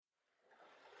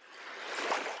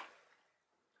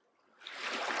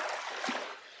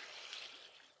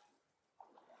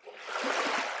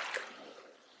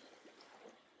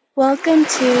Welcome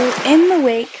to In the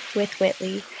Wake with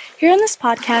Whitley. Here on this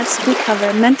podcast, we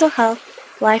cover mental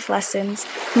health, life lessons,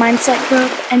 mindset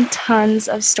growth, and tons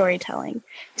of storytelling.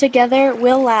 Together,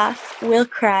 we'll laugh, we'll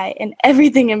cry, and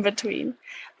everything in between.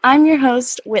 I'm your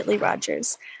host, Whitley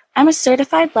Rogers. I'm a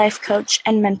certified life coach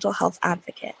and mental health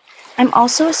advocate. I'm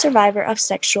also a survivor of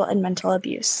sexual and mental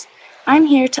abuse. I'm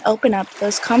here to open up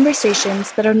those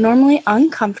conversations that are normally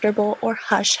uncomfortable or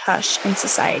hush-hush in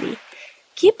society.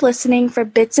 Keep listening for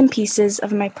bits and pieces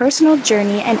of my personal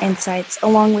journey and insights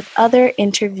along with other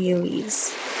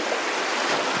interviewees.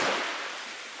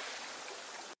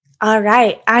 All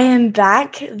right, I am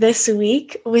back this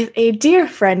week with a dear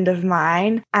friend of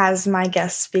mine as my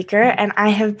guest speaker, and I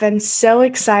have been so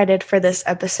excited for this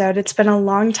episode. It's been a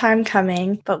long time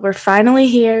coming, but we're finally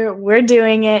here, we're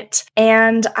doing it,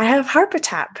 and I have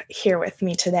Harpartap here with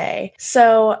me today.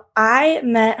 So I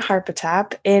met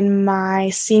Harpartap in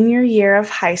my senior year of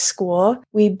high school.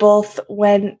 We both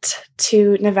went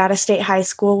to Nevada State High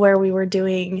School where we were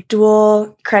doing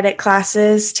dual credit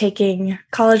classes, taking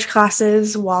college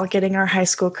classes while getting our high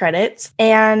school credits.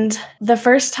 And the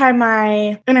first time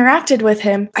I interacted with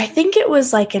him, I think it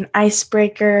was like an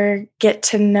icebreaker, get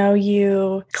to know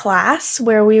you class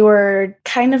where we were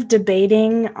kind of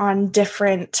debating on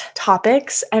different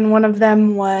topics. And one of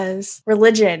them was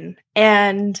religion.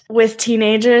 And with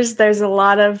teenagers, there's a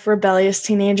lot of rebellious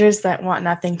teenagers that want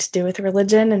nothing to do with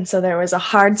religion. And so there was a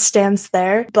hard stance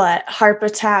there. But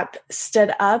Harpartap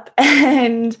stood up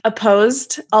and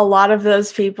opposed a lot of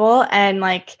those people and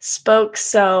spoke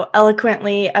so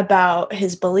eloquently about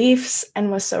his beliefs and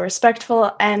was so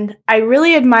respectful. And I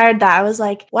really admired that. I was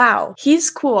like, wow, he's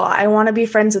cool. I want to be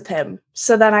friends with him.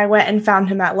 So then I went and found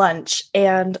him at lunch,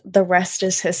 and the rest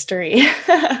is history.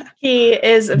 He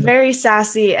is very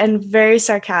sassy and very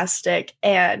sarcastic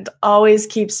and always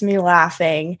keeps me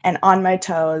laughing and on my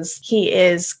toes. He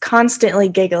is constantly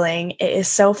giggling. It is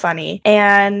so funny.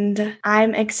 And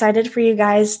I'm excited for you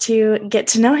guys to get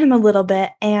to know him a little bit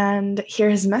and hear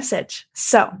his message.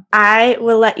 So I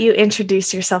will let you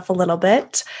introduce yourself a little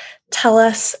bit. Tell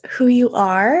us who you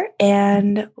are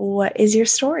and what is your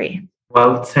story.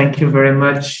 Well, thank you very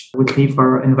much, Whitley,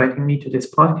 for inviting me to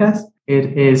this podcast.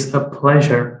 It is a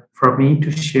pleasure for me to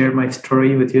share my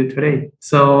story with you today.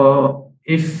 So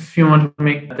if you want to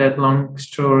make that long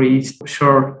story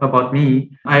short about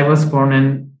me, I was born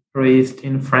and raised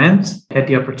in France. I had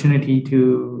the opportunity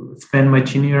to spend my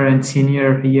junior and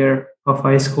senior year of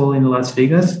high school in Las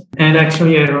Vegas. And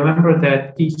actually, I remember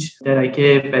that speech that I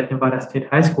gave at Nevada State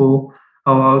High School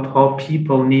about how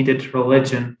people needed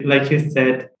religion. Like you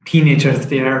said, teenagers,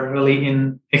 they are really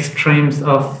in extremes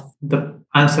of the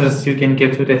answers you can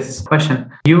give to this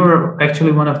question. You were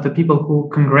actually one of the people who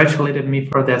congratulated me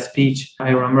for that speech. I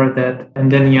remember that.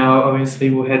 And then,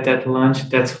 obviously we had that lunch.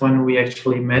 That's when we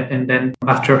actually met. And then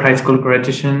after high school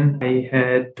graduation, I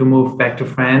had to move back to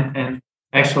France. And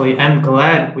actually, I'm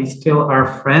glad we still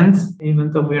are friends,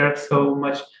 even though we are so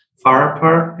much far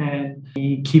apart and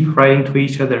we keep writing to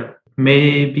each other.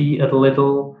 Maybe a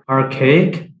little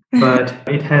archaic, but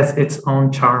it has its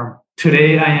own charm.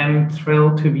 Today, I am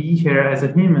thrilled to be here as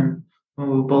a human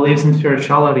who believes in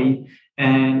spirituality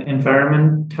and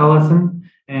environmentalism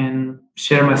and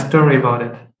share my story about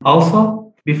it.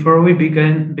 Also, before we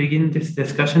begin this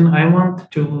discussion, I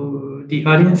want the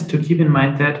audience to keep in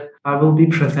mind that I will be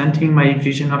presenting my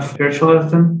vision of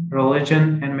spiritualism,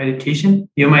 religion, and meditation.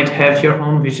 You might have your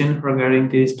own vision regarding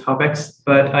these topics,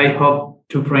 but I hope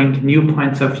to bring new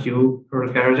points of view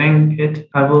regarding it.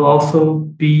 I will also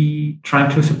be trying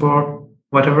to support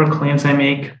whatever claims I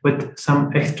make with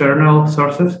some external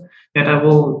sources that I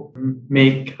will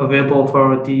make available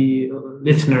for the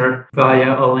listener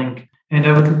via a link. And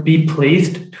I would be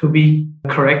pleased to be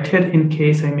corrected in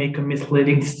case I make a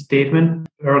misleading statement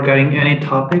regarding any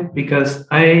topic, because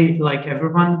I, like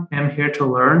everyone, am here to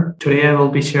learn. Today I will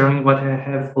be sharing what I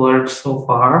have learned so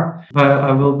far, but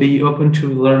I will be open to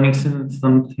learning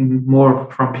something more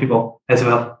from people as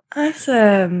well.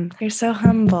 Awesome. You're so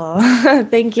humble.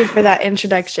 Thank you for that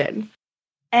introduction.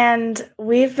 And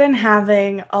we've been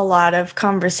having a lot of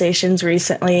conversations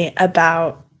recently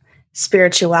about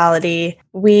spirituality.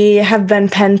 We have been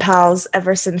pen pals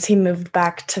ever since he moved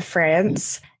back to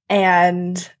France,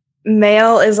 and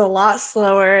mail is a lot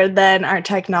slower than our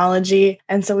technology.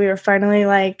 And so we were finally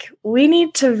like, we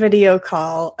need to video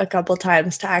call a couple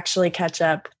times to actually catch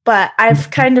up. But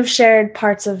I've kind of shared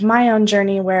parts of my own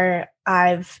journey where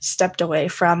I've stepped away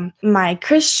from my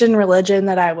Christian religion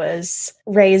that I was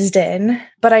raised in,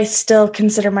 but I still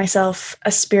consider myself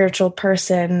a spiritual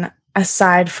person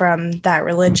aside from that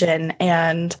religion.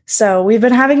 And so we've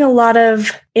been having a lot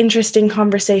of interesting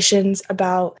conversations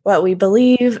about what we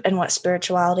believe and what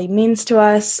spirituality means to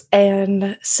us.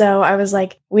 And so I was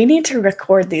like, we need to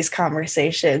record these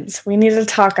conversations. We need to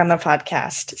talk on the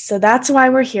podcast. So that's why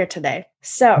we're here today.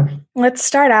 So let's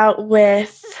start out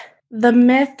with the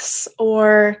myths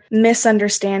or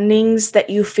misunderstandings that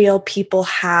you feel people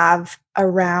have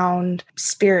around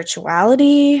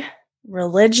spirituality,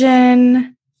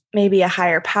 religion, maybe a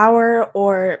higher power,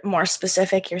 or more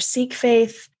specific, your Sikh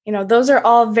faith. Those are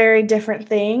all very different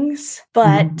things,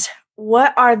 but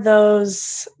what are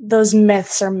those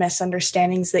myths or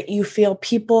misunderstandings that you feel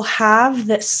people have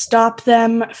that stop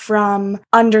them from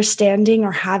understanding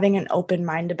or having an open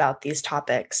mind about these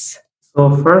topics?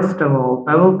 So first of all,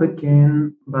 I will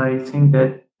begin by saying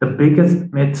that the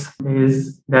biggest myth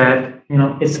is that,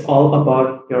 it's all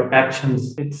about your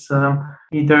actions. It's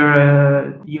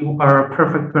either you are a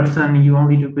perfect person, you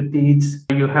only do good deeds,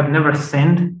 you have never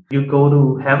sinned, you go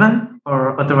to heaven,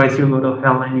 or otherwise you go to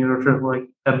hell and you're sort of like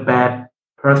a bad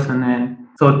person. And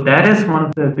so that is one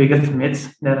of the biggest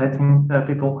myths that I think that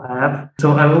people have.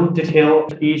 So I will detail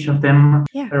each of them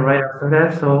right after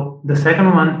that. So the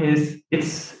second one is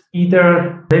it's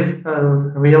either live a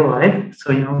real life.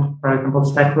 So, for example,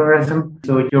 secularism.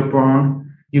 So you're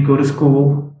born, you go to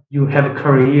school, you have a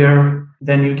career,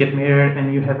 then you get married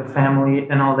and you have a family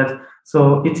and all that.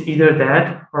 So it's either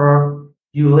that or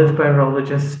you live by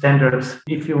religious standards.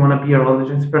 If you want to be a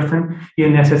religious person, you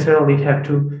necessarily have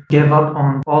to give up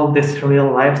on all this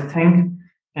real life thing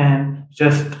and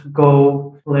just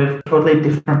go live totally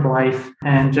different life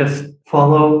and just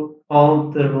follow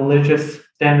all the religious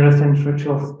standards and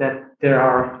rituals that there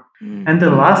are. And the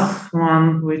last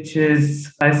one, which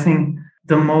is, I think,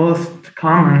 the most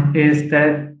common, is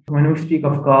that when we speak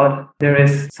of God, there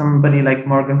is somebody like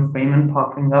Morgan Freeman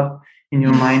popping up in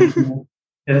your mind.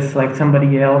 It's like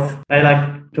somebody else. I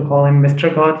like to call him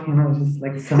Mr. God, just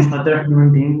like some other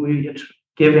human being. We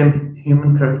give him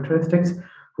human characteristics,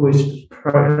 who is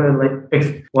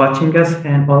like watching us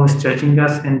and always judging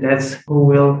us, and that's who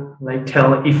will like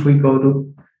tell if we go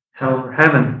to hell or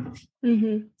heaven.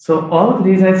 So all of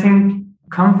these, I think,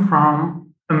 come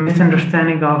from a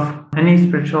misunderstanding of any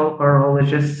spiritual or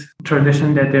religious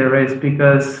tradition that there is.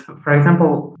 Because, for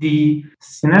example, the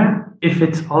sinner, if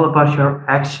it's all about your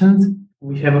actions,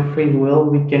 we have a free will.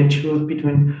 We can choose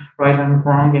between right and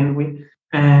wrong,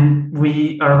 and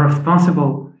we are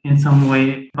responsible in some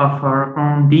way of our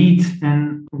own deeds,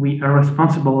 and we are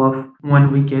responsible of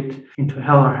when we get into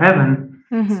hell or heaven.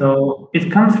 So it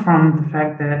comes from the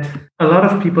fact that a lot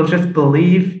of people just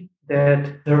believe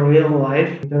that the real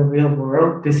life, the real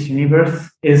world, this universe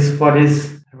is what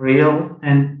is real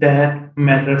and that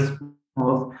matters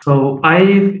most. So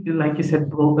I, like you said,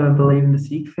 believe in the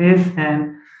Sikh faith,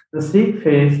 and the Sikh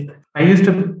faith, I used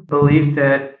to believe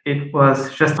that it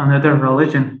was just another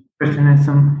religion,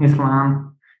 Christianism,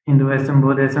 Islam, Hinduism,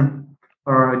 Buddhism,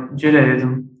 or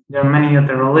Judaism. There are many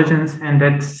other religions, and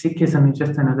that Sikhism is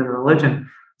just another religion.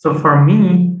 So for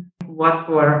me, what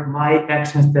were my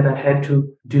actions that I had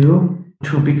to do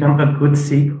to become a good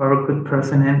Sikh or a good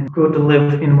person and go to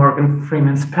live in Morgan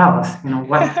Freeman's palace?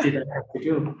 What did I have to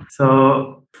do?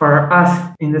 So for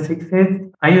us in the Sikh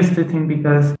faith, I used to think,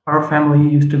 because our family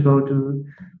used to go to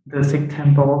the Sikh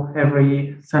temple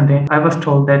every Sunday, I was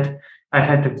told that I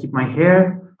had to keep my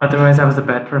hair. Otherwise, I was a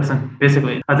bad person,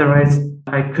 basically. Otherwise,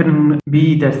 I couldn't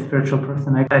be that spiritual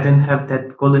person. I didn't have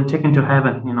that golden ticket to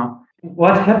heaven,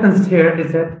 What happens here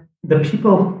is that the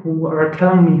people who are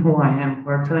telling me who I am, who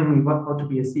are telling me how to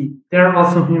be a Sikh, they're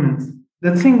also humans.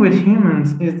 The thing with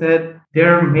humans is that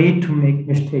they're made to make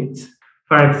mistakes.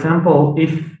 For example,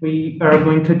 if we are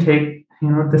going to take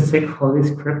the Sikh Holy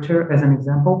Scripture as an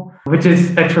example, which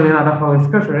is actually not a Holy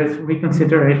Scripture, we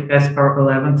consider it as our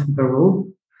 11th rule.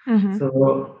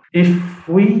 So if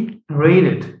we read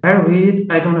it,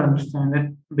 I don't understand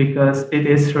it because it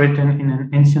is written in an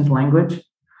ancient language,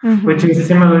 which is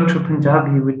similar to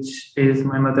Punjabi, which is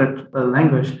my mother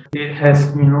language. It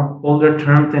has, older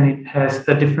terms and it has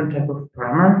a different type of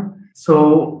grammar.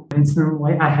 So in some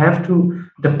way, I have to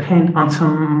depend on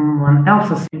someone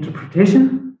else's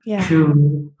interpretation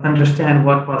to understand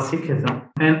what was Sikhism.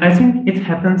 And I think it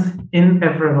happens in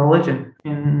every religion.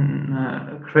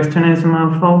 In Christianism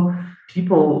also,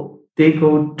 people, they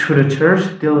go to the church,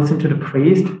 they listen to the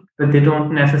priest, but they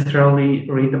don't necessarily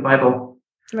read the Bible.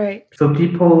 Right. So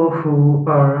people who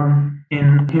are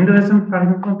in Hinduism, for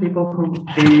example, people who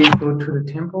they go to the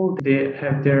temple, they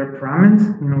have their Brahmins,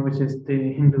 which is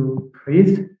the Hindu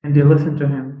priest, and they listen to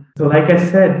him. So like I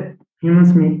said,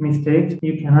 humans make mistakes.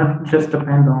 You cannot just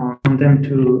depend on them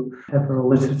to have a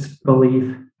religious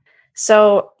belief.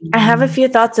 So I have a few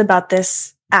thoughts about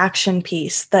this action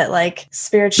piece, that like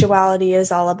spirituality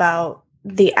is all about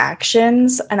the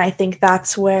actions. And I think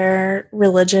that's where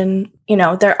religion,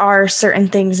 there are certain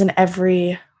things in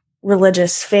every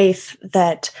religious faith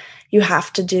that you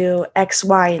have to do X,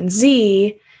 Y, and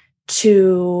Z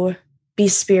to be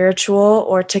spiritual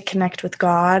or to connect with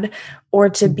God or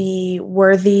to be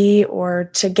worthy or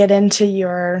to get into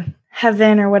your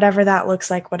heaven or whatever that looks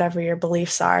like, whatever your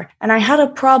beliefs are. And I had a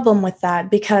problem with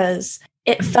that because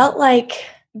it felt like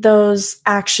those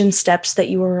action steps that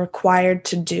you were required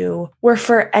to do were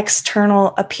for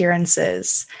external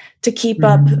appearances, to keep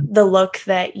up the look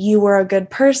that you were a good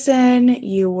person,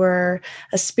 you were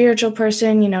a spiritual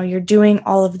person, you're doing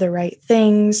all of the right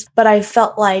things. But I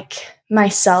felt like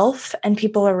myself and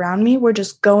people around me were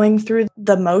just going through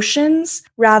the motions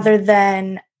rather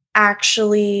than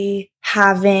actually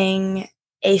having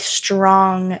a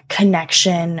strong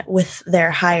connection with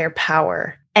their higher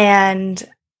power. And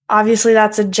obviously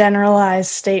that's a generalized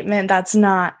statement. That's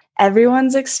not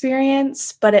everyone's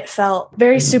experience, but it felt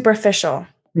very superficial.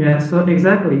 Yeah, so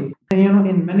exactly.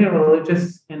 In many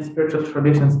religious and spiritual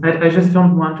traditions, I just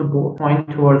don't want to point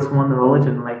towards one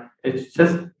religion. Like, it's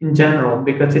just in general,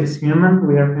 because it's human,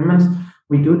 we are humans,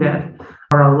 we do that.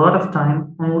 For a lot of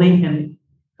time, only an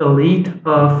elite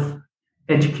of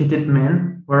educated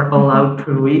men were allowed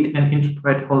to read and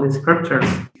interpret holy scriptures.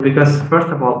 Because, first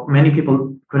of all, many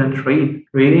people couldn't read.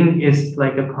 Reading is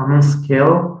like a common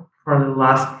skill for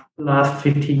the last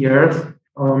 50 years.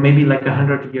 Or maybe like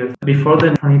 100 years. Before the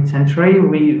 20th century,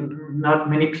 not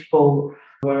many people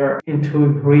were into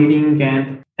reading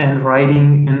and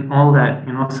writing and all that,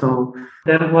 So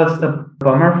that was a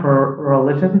bummer for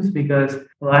religions, because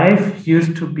life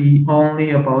used to be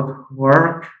only about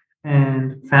work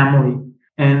and family.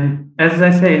 And as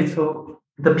I say, so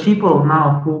the people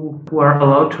now who are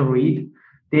allowed to read,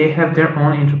 they have their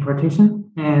own interpretation,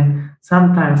 and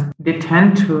sometimes they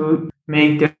tend to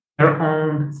make their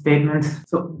own statements.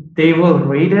 So they will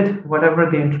read it,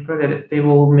 whatever they interpret it, they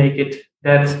will make it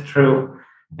that's true.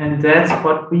 And that's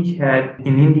what we had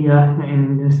in India,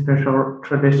 in spiritual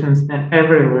traditions, and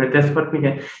everywhere. That's what we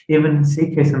had, even in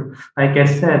Sikhism. Like I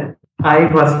said, I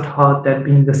was taught that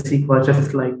being a Sikh was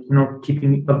just like,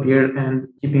 keeping a beard and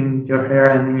keeping your hair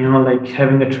and, like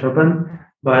having a turban.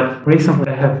 But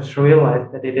recently I have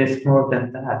realized that it is more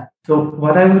than that. So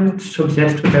what I would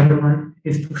suggest to everyone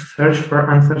is to search for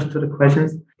answers to the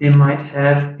questions they might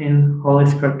have in Holy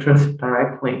Scriptures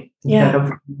directly, instead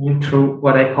of going through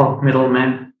what I call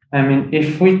middlemen. I mean,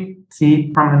 if we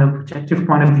see from an objective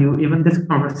point of view, even this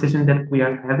conversation that we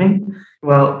are having,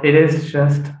 well, it is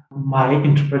just my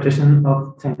interpretation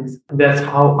of things. That's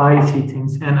how I see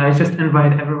things. And I just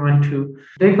invite everyone to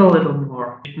dig a little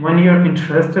more. When you're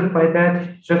interested by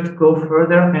that, just go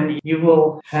further and you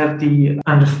will have the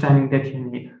understanding that you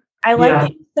need. I like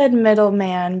that you said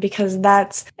middleman, because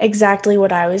that's exactly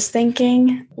what I was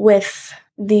thinking with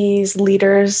these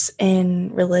leaders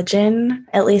in religion,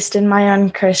 at least in my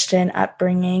own Christian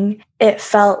upbringing. It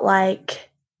felt like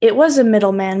it was a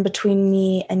middleman between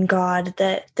me and God,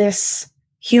 that this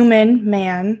human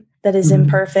man that is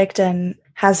imperfect and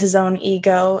has his own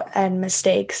ego and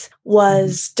mistakes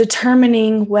was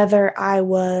determining whether I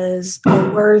was a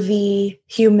worthy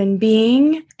human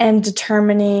being and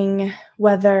determining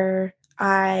whether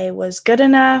I was good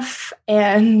enough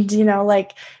and,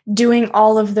 like doing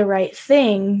all of the right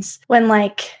things, when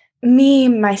like me,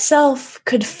 myself,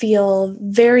 could feel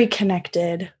very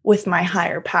connected with my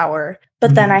higher power.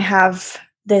 But then I have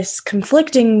this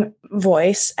conflicting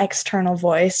voice, external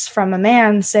voice from a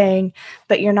man saying,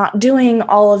 but you're not doing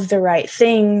all of the right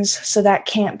things, so that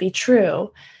can't be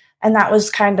true. And that was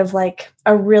kind of like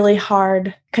a really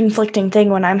hard, conflicting thing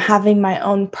when I'm having my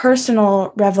own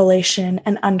personal revelation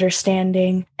and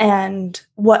understanding and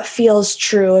what feels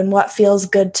true and what feels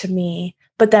good to me,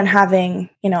 but then having,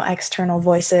 external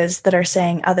voices that are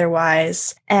saying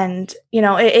otherwise. And,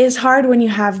 it is hard when you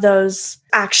have those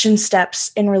action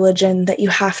steps in religion that you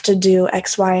have to do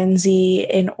X, Y, and Z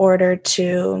in order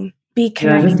to be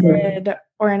connected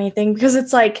or anything, because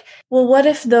it's like, well, what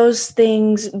if those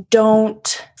things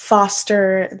don't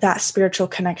foster that spiritual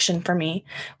connection for me?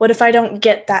 What if I don't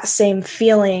get that same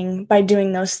feeling by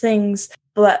doing those things,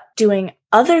 but doing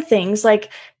other things? Like,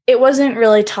 it wasn't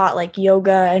really taught like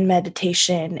yoga and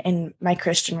meditation in my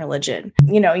Christian religion.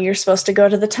 You're supposed to go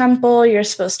to the temple, you're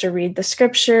supposed to read the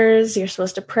scriptures, you're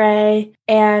supposed to pray.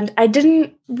 And I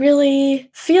didn't really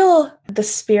feel the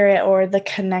spirit or the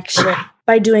connection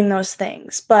by doing those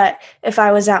things. But if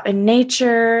I was out in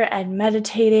nature and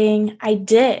meditating, I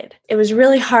did. It was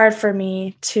really hard for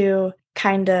me to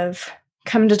kind of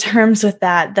come to terms with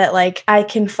that like I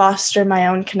can foster my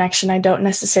own connection. I don't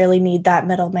necessarily need that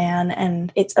middleman,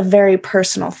 and it's a very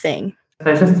personal thing.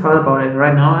 I just thought about it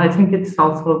right now. I think it's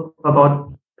also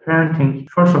about parenting.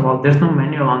 First of all, there's no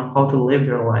manual on how to live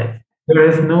your life. There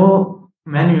is no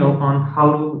manual on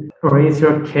how to raise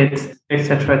your kids,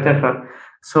 etc., etc.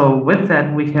 So with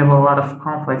that, we have a lot of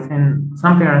conflicts, and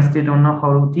some parents, they don't know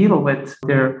how to deal with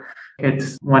their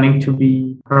kids wanting to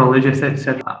be religious,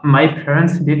 etc. My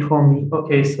parents, they told me,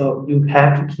 okay, so you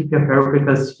have to keep your hair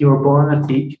because you were born a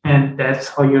Sikh, and that's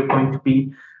how you're going to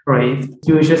be raised.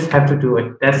 You just have to do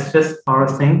it. That's just our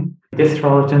thing. This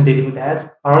religion, they do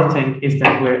that. Our thing is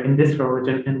that we're in this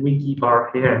religion and we keep our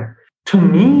hair. To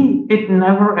me, it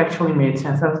never actually made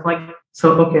sense. I was like,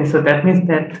 so that means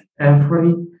that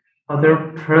every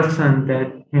other person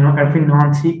that, every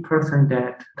non-Sikh person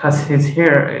that cuts his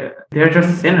hair, they're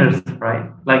just sinners, right?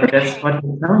 Like, that's what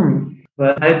you're telling me.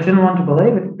 But I didn't want to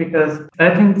believe it because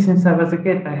I think since I was a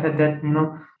kid, I had that,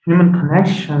 human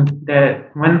connection that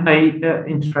when I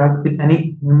interact with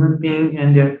any human being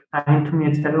and they're kind to me,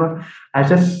 etc., I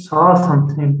just saw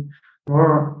something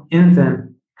more in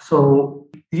them. So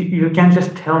you can't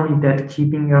just tell me that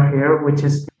keeping your hair, which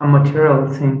is a material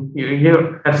thing,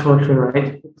 you're absolutely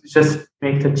right. Just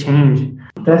make the change.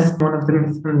 That's one of the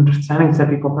misunderstandings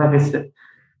that people have is that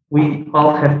we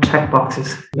all have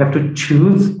checkboxes. You have to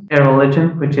choose a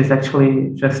religion, which is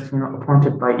actually just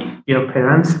appointed by your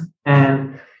parents,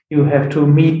 and you have to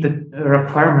meet the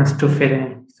requirements to fit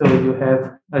in. So you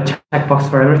have a checkbox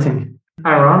for everything.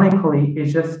 Ironically,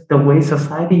 it's just the way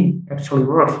society actually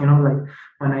works. Like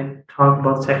when I talk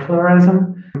about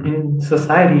secularism, in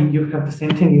society, you have the same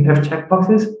thing. You have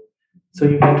checkboxes. So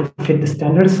you have to fit the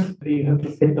standards. You have to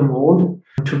fit the mold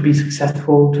to be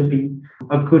successful, to be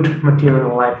a good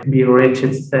material life, be rich,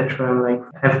 etc., like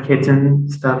have kids and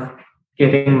stuff,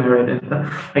 getting married and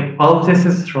stuff. Like all of this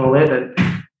is related.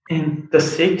 In the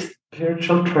Sikh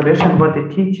spiritual tradition, what they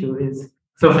teach you is,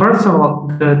 so first of all,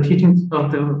 the teachings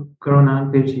of the Guru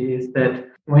Nanak Dev Ji is that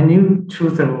when you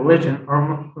choose a religion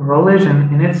or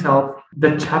religion in itself, the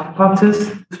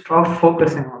checkboxes, start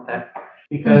focusing on that.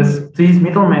 Because these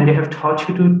middlemen, they have taught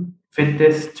you to fit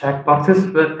these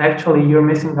checkboxes, but actually you're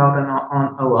missing out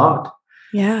on a lot.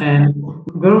 Yeah. And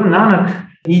Guru Nanak,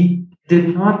 he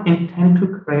did not intend to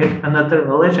create another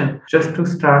religion, just to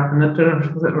start another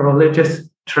religious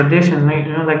tradition,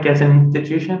 like as an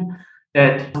institution.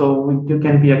 That so you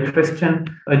can be a Christian,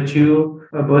 a Jew,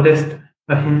 a Buddhist,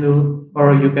 a Hindu,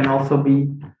 or you can also be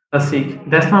a Sikh.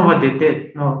 That's not what they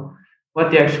did. No,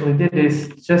 what they actually did is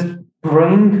just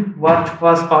bring what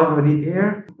was already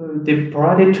there. They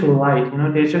brought it to light.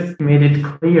 They just made it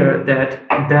clear that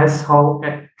that's how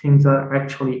things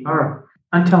actually are.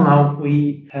 Until now,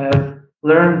 we have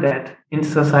learned that in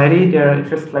society there are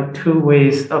just like two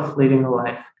ways of living a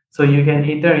life. So you can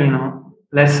either,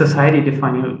 let society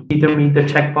define you, either meet the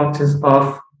checkboxes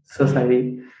of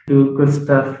society, do good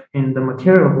stuff in the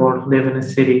material world, live in a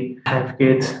city, have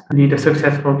kids, lead a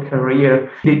successful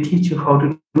career. They teach you how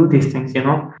to do these things,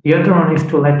 The other one is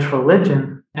to let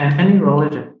religion, and any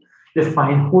religion,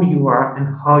 define who you are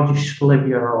and how you should live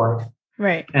your life.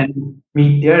 Right. And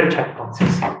meet their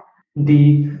checkboxes.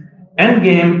 The end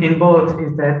game in both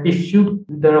is that if you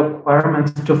the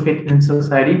requirements to fit in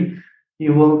society,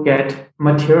 you will get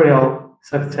material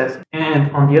success.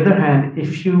 And on the other hand,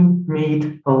 if you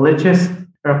meet religious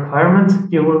requirements,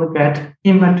 you will get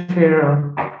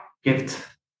immaterial gifts,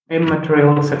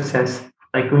 immaterial success,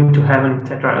 like going to heaven,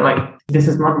 etc. Like this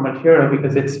is not material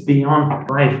because it's beyond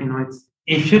life. It's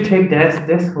if you take that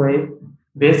this way,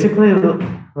 basically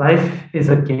life is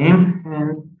a game,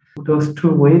 and those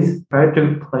two ways try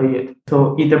to play it.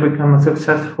 So either become a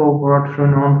successful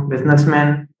world-renowned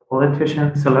businessman,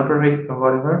 politician, celebrity, or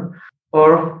whatever,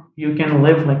 or you can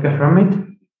live like a hermit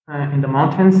in the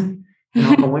mountains,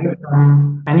 away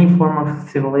from any form of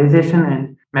civilization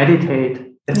and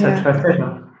meditate, etc.,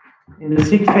 etc. In the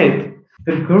Sikh faith,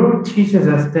 the Guru teaches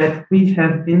us that we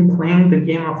have been playing the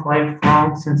game of life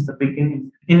wrong since the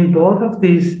beginning. In both of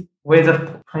these ways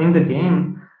of playing the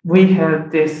game, we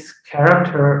have this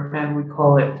character and we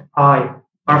call it I.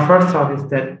 Our first thought is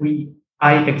that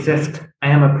I exist. I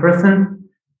am a person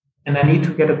and I need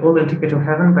to get a golden ticket to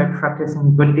heaven by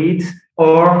practicing good deeds,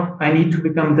 or I need to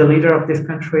become the leader of this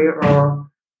country, or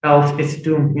else it's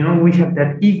doomed. We have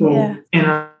that ego in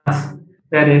us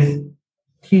that is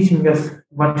teaching us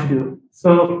what to do.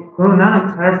 So Guru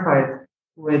Nanak clarified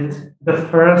with the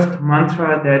first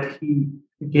mantra that he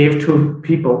gave to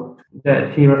people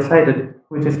that he recited,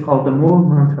 which is called the Mool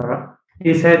Mantra.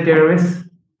 He said, there is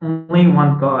only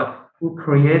one God who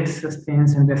creates,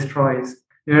 sustains, and destroys.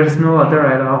 There is no other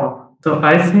at all. So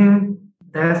I think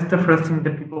that's the first thing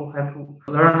that people have to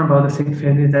learn about the Sikh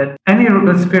faith is that any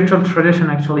spiritual tradition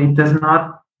actually does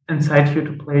not incite you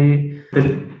to play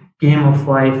the game of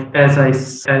life as I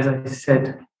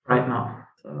said right now.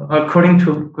 So according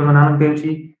to Guru Nanak Dev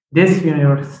Ji, this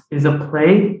universe is a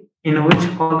play in which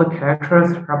all the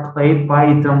characters are played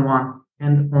by the one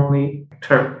and only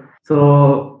actor.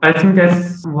 So I think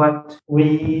that's what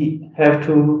we have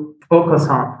to focus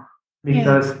on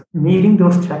because meeting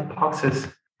those check boxes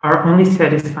are only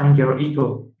satisfying your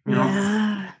ego, you know.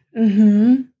 Yeah.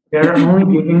 Mm-hmm. They're only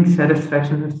giving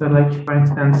satisfaction. So, like, for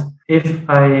instance, if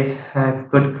I have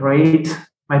good grades,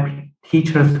 my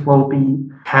teachers will be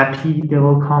happy, they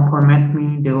will compliment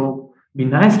me, they will be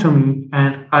nice to me,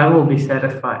 and I will be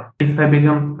satisfied. If I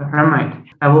become a hermit,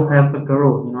 I will have a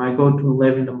guru. You know, I go to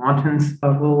live in the mountains, I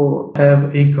will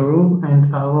have a guru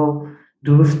and I will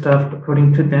do stuff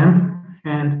according to them,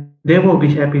 and they will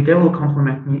be happy, they will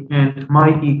compliment me, and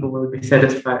my ego will be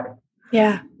satisfied.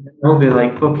 Yeah. I'll be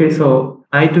like, okay, so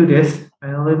I do this.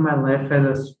 I live my life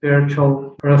as a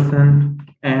spiritual person,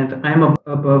 and I'm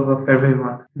above of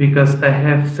everyone because I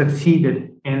have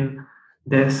succeeded in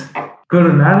this.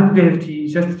 Guru Nanak Dev Ji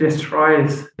just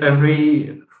destroys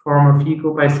every form of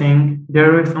ego by saying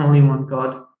there is only one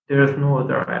God, there is no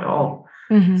other at all.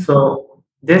 Mm-hmm. So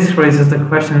this raises the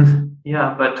question,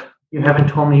 yeah, but you haven't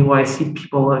told me why Sikh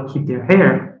people keep their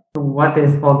hair. So what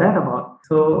is all that about?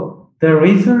 So the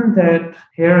reason that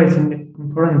hair is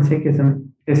important in Sikhism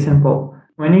is simple.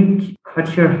 When you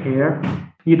cut your hair,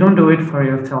 you don't do it for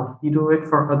yourself, you do it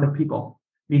for other people.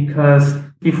 Because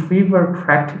if we were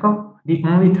practical, the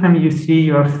only time you see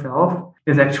yourself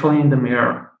is actually in the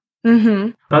mirror.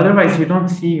 Mm-hmm. Otherwise, you don't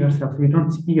see yourself, you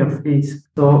don't see your face.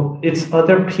 So it's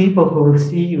other people who will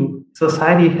see you.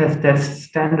 Society has that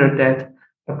standard that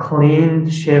a clean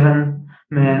shaven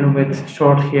man with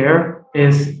short hair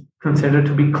is considered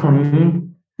to be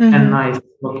clean and nice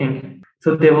looking.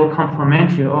 So they will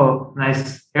compliment you, oh,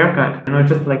 nice haircut, you know,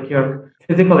 just like your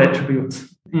physical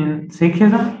attributes. In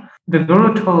Sikhism, the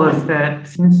Guru told us that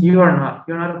since you're not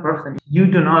a person, you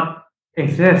do not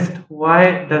exist.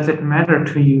 Why does it matter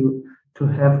to you to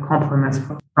have compliments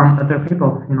from other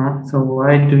people, you know? So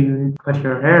why do you cut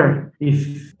your hair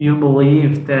if you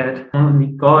believe that only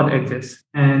God exists?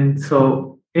 And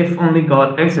so if only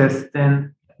God exists,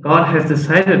 then God has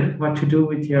decided what to do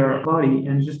with your body,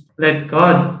 and just let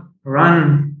God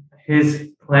run his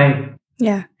play.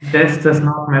 Yeah. This does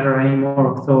not matter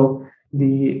anymore. So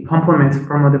the compliments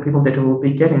from other people that you will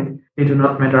be getting, they do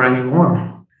not matter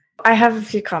anymore. I have a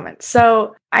few comments.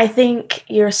 So I think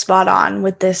you're spot on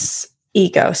with this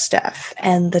ego stuff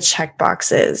and the check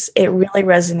boxes. It really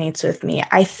resonates with me.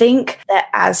 I think that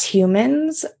as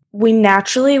humans, we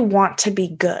naturally want to be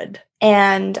good.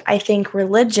 And I think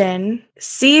religion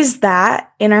sees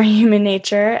that in our human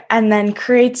nature and then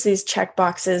creates these check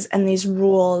boxes and these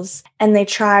rules. And they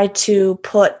try to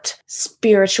put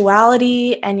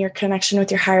spirituality and your connection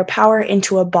with your higher power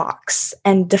into a box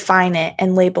and define it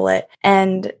and label it.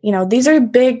 And, you know, these are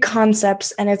big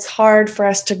concepts and it's hard for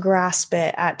us to grasp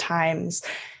it at times.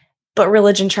 But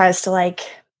religion tries to like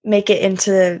make it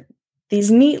into these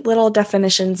neat little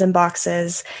definitions and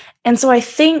boxes. And so I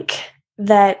think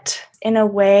that in a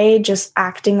way, just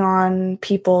acting on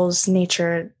people's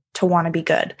nature to want to be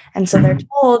good. And so they're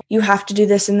told you have to do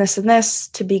this and this and this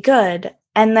to be good.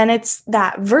 And then it's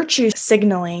that virtue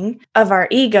signaling of our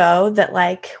ego that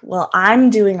like, well, I'm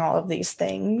doing all of these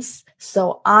things,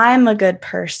 so I'm a good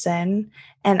person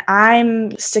and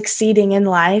I'm succeeding in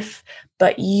life,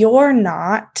 but you're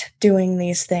not doing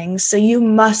these things, so you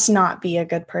must not be a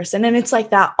good person. And it's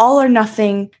like that all or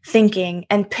nothing thinking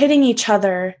and pitting each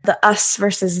other, the us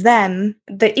versus them.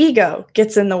 The ego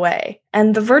gets in the way.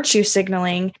 And the virtue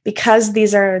signaling, because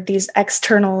these are these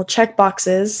external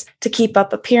checkboxes to keep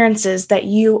up appearances that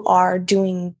you are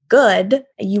doing good,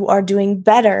 you are doing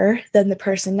better than the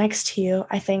person next to you,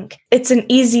 I think it's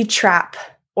an easy trap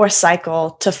or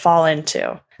cycle to fall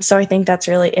into. So I think that's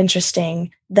really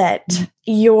interesting that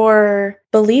your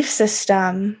belief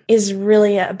system is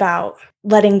really about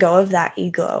letting go of that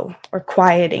ego or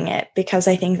quieting it, because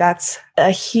I think that's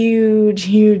a huge,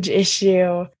 huge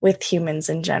issue with humans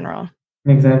in general.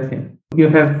 Exactly. You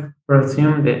have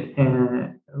resumed it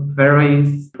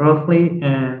very thoroughly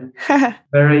and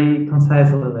very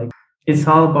concisely. Like, it's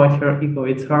all about your ego.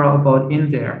 It's all about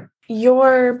in there.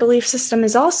 Your belief system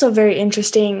is also very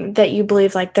interesting that you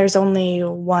believe like there's only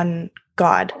one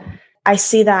God. I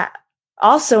see that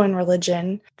also in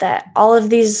religion, that all of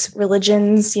these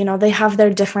religions, they have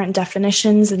their different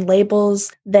definitions and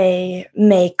labels. They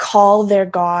may call their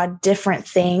God different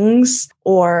things,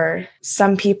 or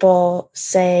some people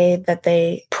say that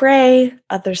they pray,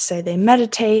 others say they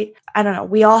meditate. I don't know.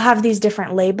 We all have these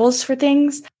different labels for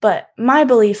things, but my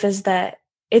belief is that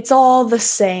it's all the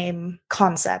same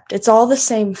concept. It's all the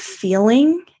same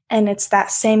feeling, and it's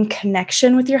that same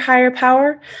connection with your higher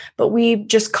power, but we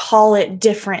just call it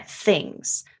different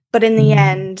things. But in the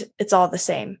end, it's all the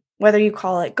same. Whether you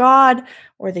call it God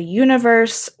or the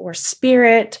universe or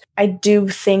spirit, I do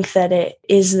think that it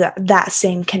is that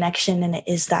same connection and it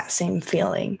is that same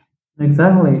feeling.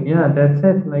 Exactly. Yeah, that's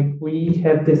it. Like we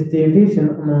have this division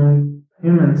among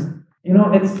humans.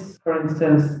 It's, for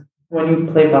instance, when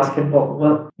you play basketball,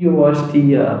 well, you watch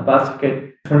the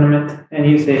basket tournament and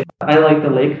you say, I like the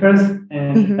Lakers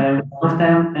and I'm one of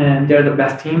them and they're the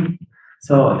best team.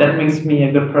 So that makes me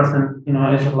a good person.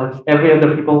 It's just like every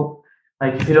other people,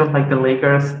 like if you don't like the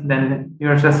Lakers, then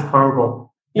you're just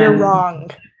horrible. You're wrong.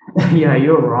 Yeah,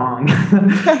 you're wrong.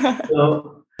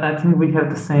 So I think we have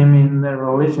the same in the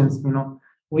religions.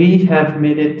 We have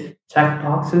made it check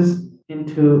boxes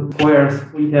into squares.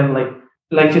 We have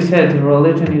like you said,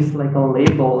 religion is like a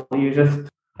label. You just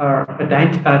are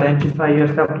identify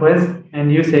yourself with,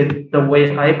 and you say the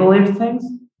way I believe things,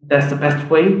 that's the best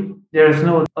way. There is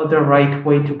no other right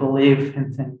way to believe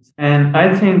in things. And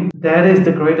I think that is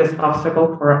the greatest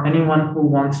obstacle for anyone who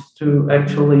wants to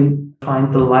actually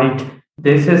find the light.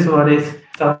 This is what is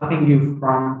stopping you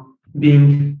from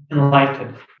being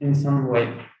enlightened in some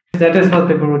way. That is what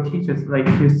the Guru teaches. Like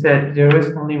you said, there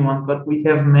is only one, but we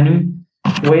have many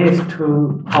ways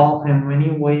to call him,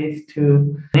 many ways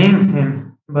to name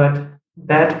him. But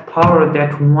that power,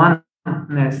 that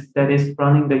oneness that is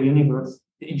running the universe,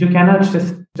 you cannot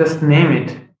just name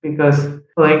it. Because,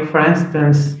 like, for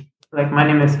instance, like my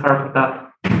name is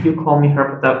Harpartap. You call me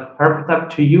Harpartap. Harpartap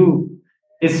to you,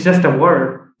 it's just a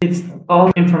word. It's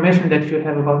all information that you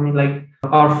have about me, like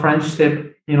our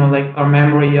friendship, like our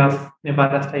memory of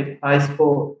Nevada State High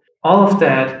School, all of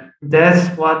that.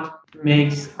 That's what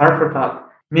makes Harpartap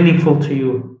meaningful to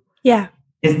you. Yeah.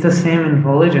 It's the same in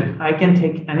religion. I can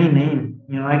take any name.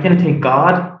 I can take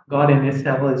God. God in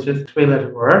itself is just a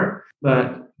three-letter word.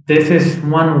 But this is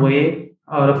one way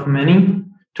out of many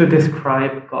to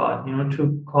describe God,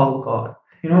 to call God.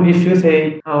 If you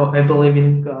say, oh, I believe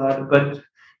in God, but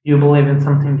you believe in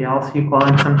something else, you call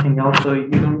him something else, so you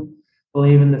don't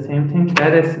believe in the same thing,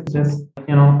 that is just,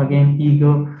 again,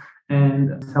 ego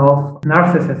and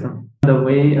self-narcissism. The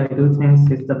way I do things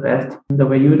is the best. The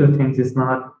way you do things is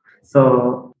not.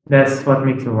 So that's what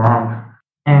makes you wrong.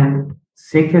 And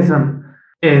Sikhism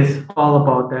is all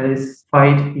about that, is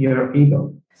fight your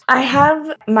ego. I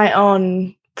have my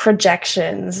own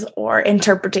projections or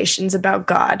interpretations about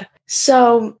God.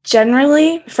 So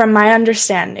generally, from my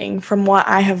understanding, from what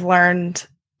I have learned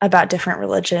about different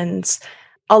religions,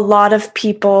 a lot of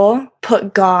people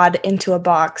put God into a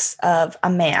box of a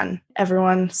man.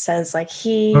 Everyone says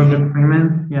he... Morgan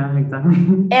Freeman, yeah,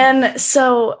 exactly. And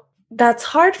so that's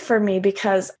hard for me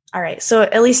because, all right, so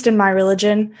at least in my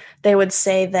religion, they would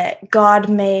say that God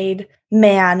made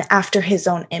man after his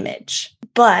own image.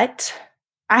 But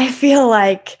I feel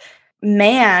like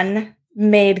man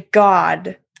made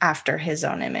God after his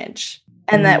own image.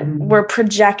 And that we're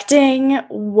projecting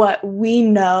what we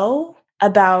know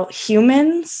about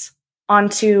humans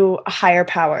onto a higher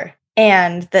power.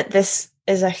 And that this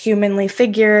is a humanly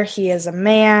figure, he is a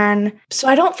man. So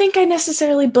I don't think I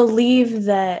necessarily believe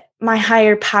that my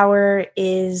higher power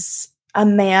is a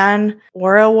man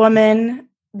or a woman,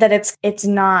 that it's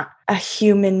not a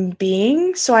human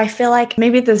being. So I feel like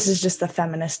maybe this is just the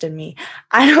feminist in me.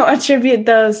 I don't attribute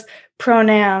those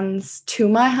pronouns to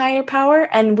my higher power,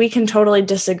 and we can totally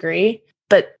disagree.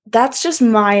 But that's just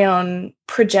my own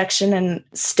projection and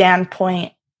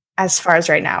standpoint as far as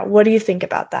right now. What do you think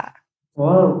about that?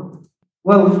 Well,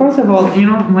 first of all,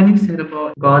 when you said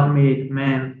about God made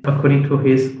man according to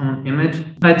his own image,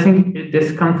 I think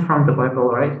this comes from the Bible,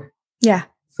 right? Yeah.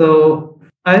 So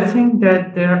I think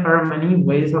that there are many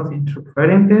ways of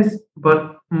interpreting this,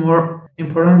 but more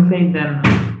importantly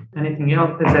than anything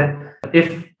else is that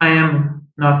if I am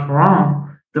not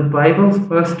wrong, the Bible's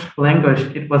first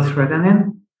language it was written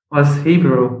in was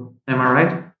Hebrew. Am I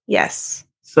right? Yes.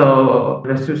 So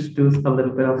let's just do a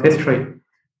little bit of history.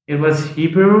 It was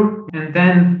Hebrew, and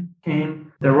then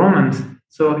came the Romans.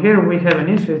 So here we have an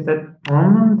issue is that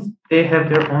Romans, they have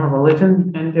their own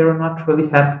religion, and they're not really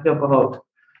happy about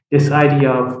this idea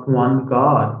of one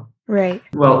God. Right.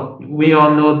 Well, we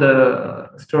all know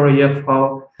the story of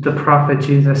how the prophet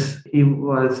Jesus, he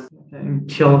was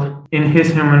killed in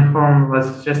his human form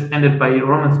was just ended by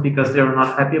Romans because they were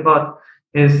not happy about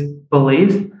his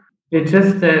beliefs. It's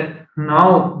just that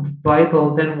now the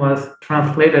Bible then was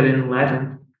translated in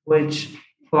Latin, which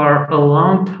for a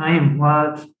long time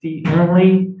was the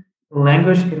only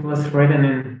language it was written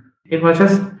in. It was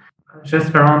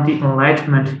just around the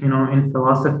Enlightenment, in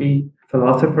philosophy,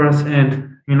 philosophers,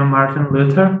 and Martin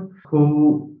Luther,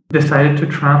 who decided to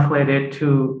translate it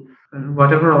to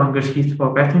whatever language he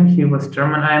spoke. I think he was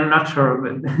German. I'm not sure,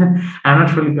 but I'm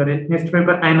not really good at history.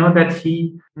 But I know that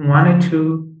he wanted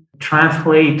to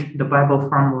translate the Bible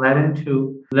from Latin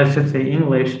to, let's just say,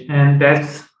 English, and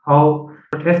that's how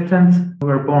Protestants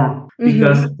were born,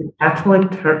 because the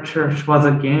Catholic Church was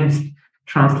against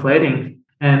translating.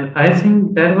 And I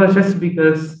think that was just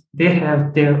because they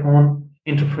have their own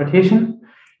interpretation,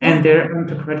 and their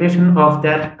interpretation of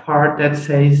that part that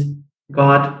says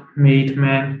God made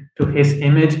man to his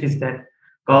image is that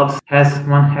God has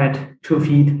one head, 2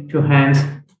 feet, 2 hands,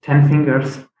 10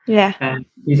 fingers. Yeah. And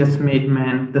he just made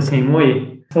man the same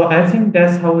way. So I think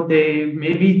that's how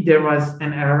maybe there was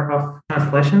an error of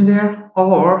translation there,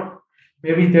 or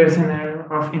maybe there's an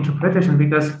error of interpretation,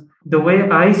 because the way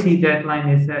I see that line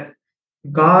is that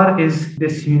God is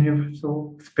this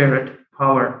universal spirit,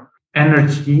 power,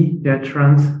 energy that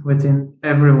runs within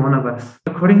every one of us.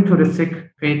 According to the Sikh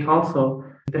faith also,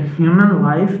 the human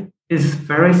life is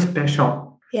very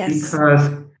special. Yes.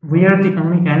 Because we are the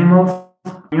only animals,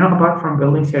 apart from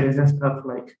building cities and stuff,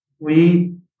 like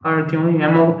we are the only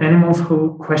animals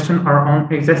who question our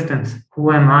own existence.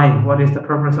 Who am I? What is the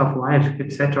purpose of life?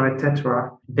 Etc.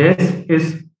 etc. This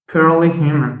is purely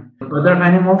human. Other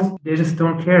animals, they just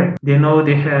don't care. They know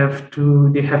they have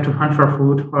to hunt for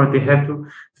food, or they have to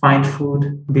find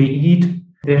food. They eat.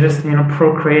 They just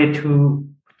procreate to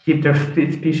keep their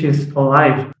species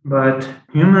alive. But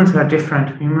humans are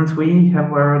different. Humans, we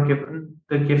were given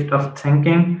the gift of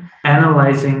thinking,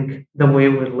 analyzing the way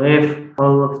we live,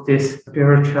 all of this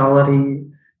spirituality,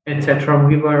 etc.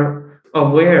 We were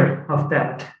aware of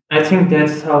that. I think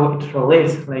that's how it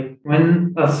relates. Like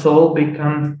when a soul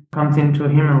comes into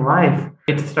human life,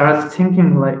 it starts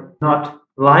thinking not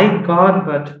like God,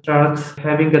 but starts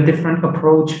having a different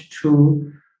approach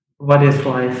to what is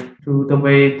life, to the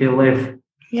way they live.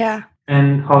 Yeah.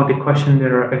 And how they question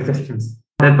their existence.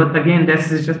 But again,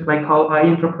 this is just like how I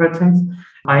interpret things.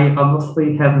 I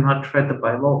obviously have not read the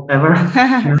Bible ever.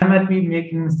 I might be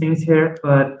making mistakes here,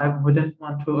 but I wouldn't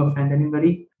want to offend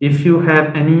anybody. If you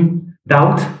have any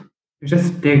doubt,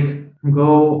 just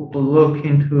go look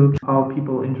into how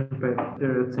people interpret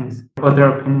their things or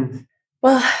their opinions.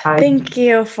 Well, thank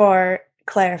you for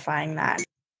clarifying that.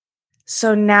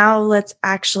 So now let's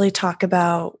actually talk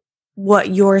about what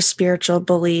your spiritual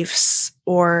beliefs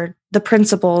or the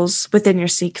principles within your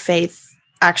Sikh faith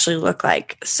actually look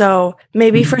like. So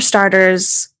maybe for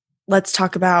starters, let's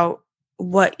talk about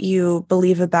what you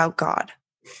believe about God.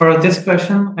 For this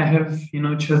question, I have,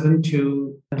 chosen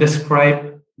to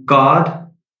describe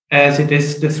God as it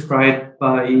is described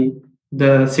by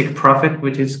the Sikh prophet,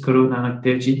 which is Guru Nanak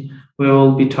Dev Ji. We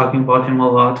will be talking about him a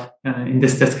lot in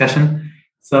this discussion.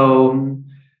 So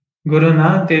Guru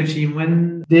Nanak Dev Ji,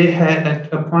 when they had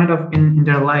at a point in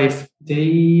their life,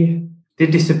 they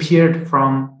disappeared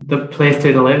from the place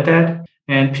they lived at,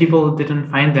 and people didn't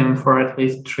find them for at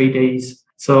least 3 days.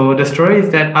 So the story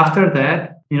is that after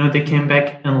that, they came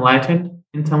back enlightened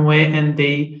in some way, and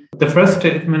the first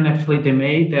statement actually they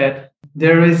made that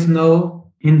there is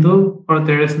no Hindu or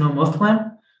there is no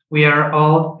Muslim, we are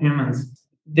all humans.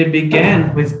 They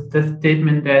began with the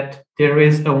statement that there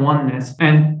is a oneness,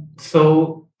 and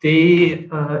so they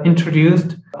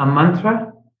introduced a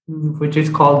mantra, which is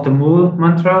called the Mool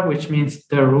mantra, which means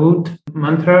the root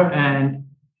mantra, and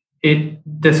it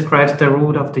describes the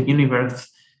root of the universe.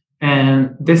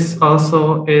 And this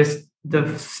also is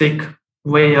the Sikh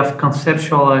way of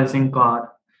conceptualizing God.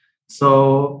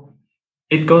 So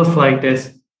it goes like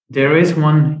this. There is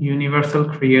one universal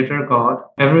creator God.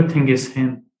 Everything is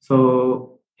him.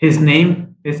 So his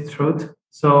name is truth.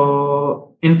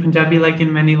 So in Punjabi, like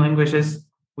in many languages,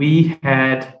 we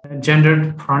had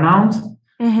gendered pronouns,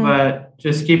 but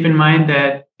just keep in mind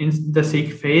that in the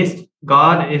Sikh faith,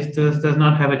 God does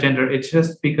not have a gender. It's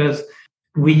just because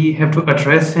we have to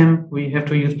address him, we have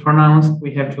to use pronouns,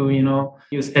 we have to,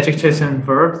 use adjectives and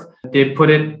verbs. They put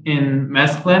it in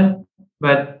masculine,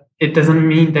 but it doesn't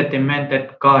mean that they meant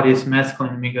that God is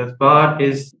masculine, because God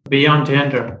is beyond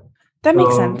gender. That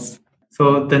makes sense.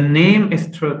 So the name is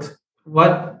truth.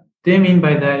 What they mean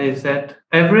by that is that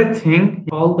everything,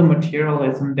 all the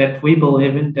materialism that we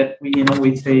believe in, that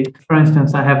we say, for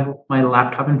instance, I have my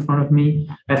laptop in front of me.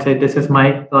 I say, this is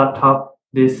my laptop.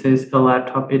 this is a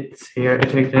laptop, it's here,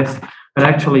 it exists. But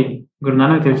actually, Guru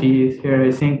Nanak Dev Ji is here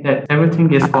is saying that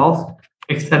everything is false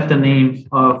except the name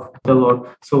of the Lord.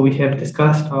 So we have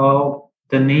discussed how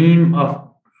the name of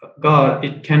God,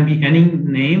 it can be any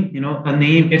name, a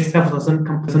name itself doesn't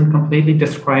completely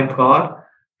describe God.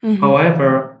 Mm-hmm.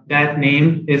 However, that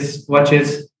name is what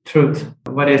is truth.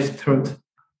 What is truth?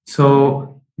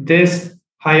 So this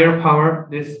higher power,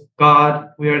 this God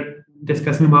we are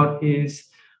discussing about is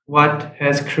what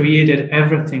has created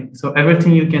everything. So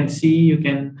everything you can see, you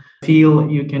can feel,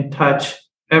 you can touch,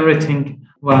 everything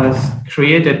was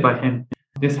created by him.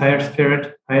 This higher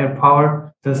spirit, higher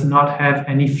power does not have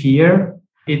any fear.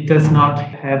 It does not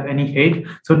have any hate.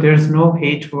 So there's no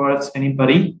hate towards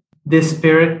anybody. This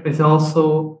spirit is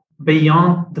also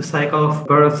beyond the cycle of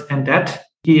birth and death.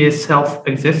 He is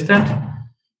self-existent.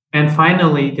 And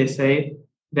finally, they say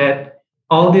that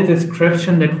all the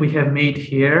description that we have made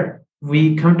here,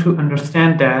 we come to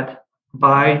understand that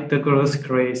by the Guru's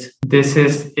grace. This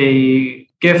is a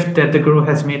gift that the Guru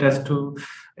has made us to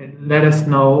let us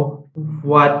know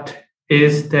what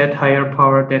is that higher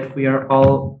power that we are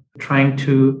all trying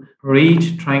to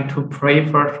reach, trying to pray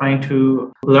for, trying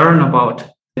to learn about.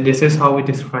 This is how we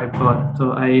describe God.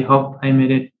 So I hope I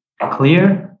made it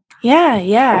clear.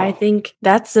 Yeah. I think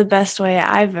that's the best way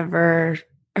I've ever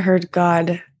heard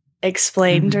God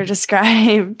explained or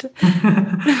described.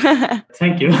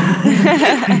 Thank you.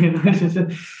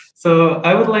 So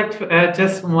I would like to add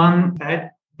just one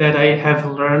fact that I have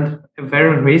learned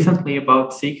very recently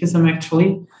about Sikhism,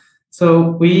 actually. So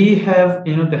we have,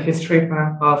 the history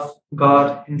of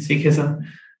God in Sikhism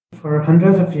for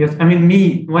hundreds of years. I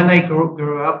mean, when I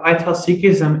grew up, I thought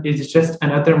Sikhism is just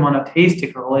another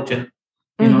monotheistic religion,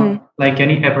 like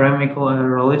any Abrahamic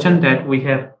religion that we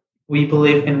have. We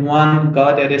believe in one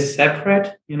God that is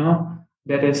separate,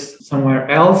 that is somewhere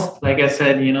else. Like I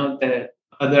said, the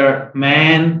other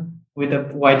man with a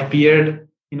white beard,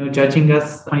 judging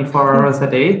us 24 hours a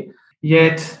day.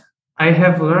 Yet I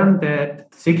have learned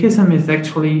that Sikhism is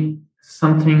actually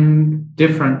something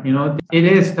different. It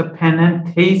is a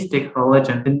panentheistic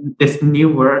religion. This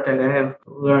new word that I have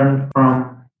learned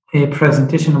from a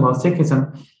presentation about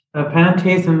Sikhism.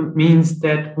 Panentheism means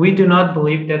that we do not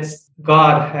believe that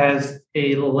God has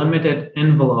a limited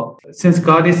envelope. Since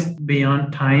God is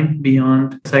beyond time,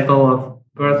 beyond cycle of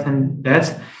birth and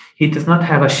death, he does not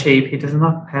have a shape. He does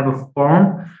not have a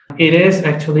form. It is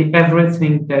actually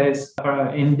everything that is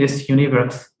in this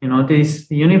universe. This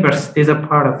universe is a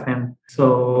part of him.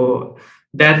 So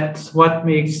that's what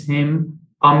makes him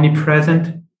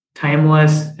omnipresent,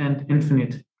 timeless, and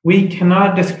infinite. We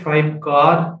cannot describe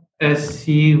God as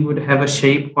he would have a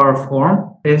shape or a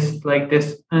form. It's like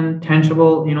this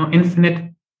intangible,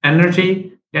 infinite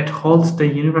energy that holds the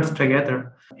universe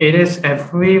together. It is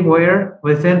everywhere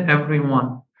within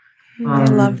everyone. I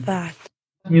love that.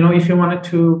 If you wanted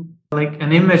to, like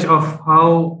an image of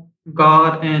how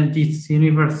God and this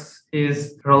universe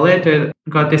is related,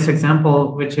 got this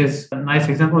example, which is a nice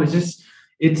example.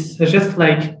 It's just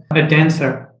like a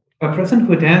dancer. A person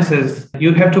who dances,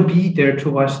 you have to be there to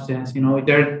watch dance.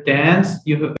 Their dance,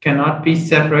 you cannot be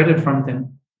separated from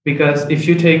them. Because if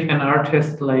you take an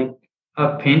artist like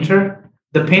a painter,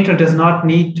 the painter does not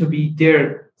need to be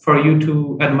there for you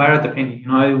to admire the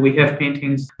painting. We have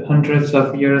paintings hundreds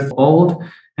of years old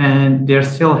and they're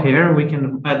still here. We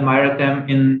can admire them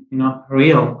in,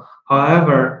 real.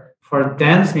 However, for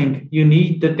dancing, you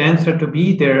need the dancer to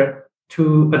be there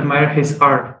to admire his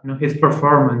art, his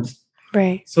performance.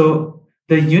 Right. So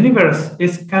the universe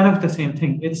is kind of the same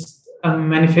thing. It's a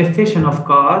manifestation of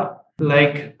God,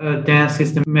 like a dance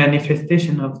is the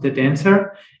manifestation of the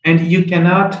dancer, and you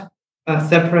cannot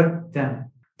separate them.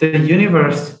 The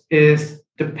universe is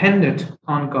dependent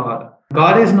on God.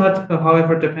 God is not,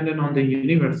 however, dependent on the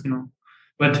universe,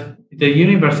 but the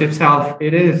universe itself,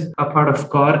 it is a part of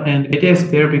God, and it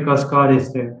is there because God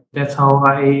is there. That's how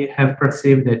I have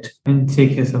perceived it in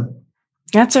Sikhism.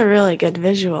 That's a really good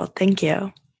visual. Thank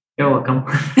you. You're welcome.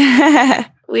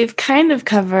 We've kind of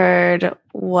covered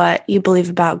what you believe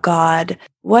about God.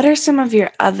 What are some of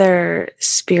your other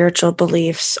spiritual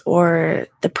beliefs or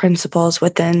the principles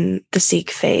within the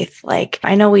Sikh faith? Like,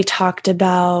 I know we talked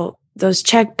about those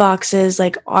check boxes.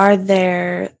 Like, are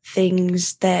there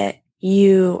things that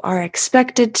you are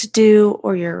expected to do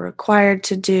or you're required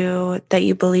to do that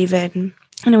you believe in?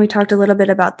 I know we talked a little bit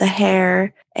about the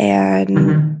hair,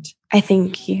 and I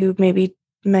think you maybe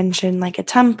mentioned like a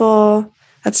temple.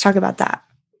 Let's talk about that.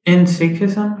 In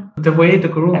Sikhism, the way the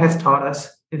Guru has taught us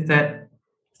is that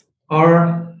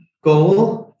our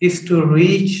goal is to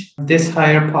reach this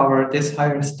higher power, this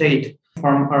higher state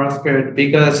from our spirit,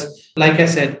 because Like I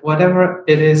said, whatever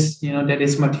it is, that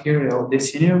is material,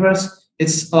 this universe,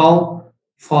 it's all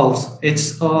false.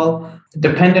 It's all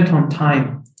dependent on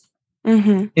time.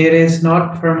 Mm-hmm. It is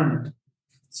not permanent.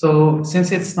 So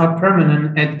since it's not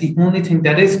permanent, and the only thing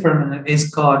that is permanent is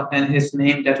God and his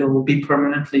name that will be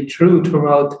permanently true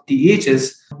throughout the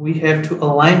ages, we have to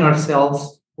align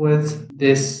ourselves with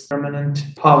this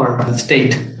permanent power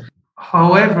state.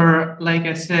 However, like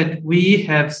I said, we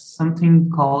have something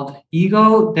called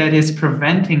ego that is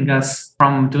preventing us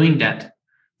from doing that,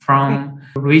 from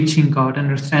reaching God,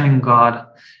 understanding God.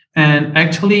 And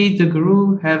actually, the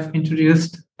Guru have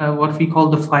introduced what we call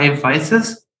the five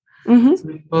vices. Mm-hmm. So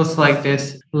it goes like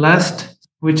this: lust,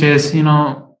 which is,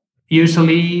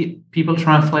 usually people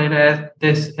translate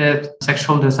this as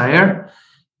sexual desire,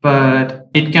 but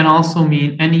it can also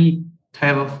mean any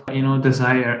type of,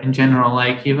 desire in general.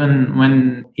 Like even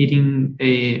when eating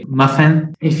a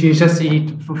muffin, if you just eat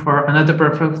for another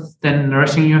purpose than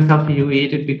nourishing yourself, you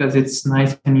eat it because it's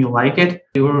nice and you like it.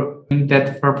 You're doing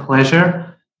that for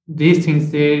pleasure. These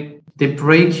things, they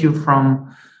break you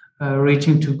from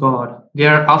reaching to God.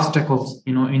 There are obstacles,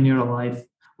 in your life.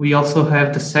 We also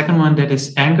have the second one, that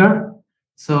is anger.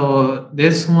 So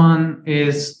this one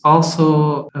is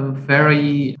also a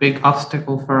very big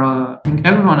obstacle for I think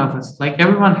every one of us. Like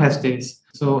everyone has this.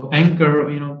 So anger,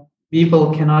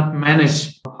 people cannot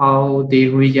manage how they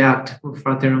react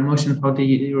for their emotion, how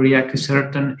they react to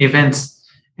certain events.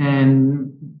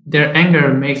 And their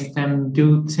anger makes them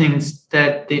do things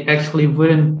that they actually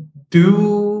wouldn't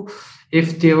do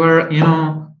if they were,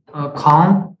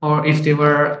 calm, or if they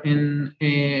were in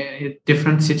a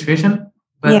different situation.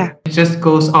 But it just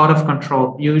goes out of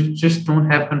control. You just don't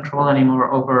have control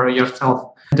anymore over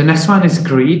yourself. The next one is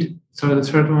greed. So the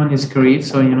third one is greed.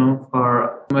 So,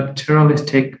 for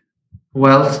materialistic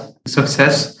wealth,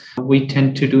 success, we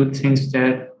tend to do things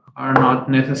that are not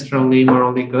necessarily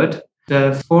morally good.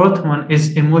 The fourth one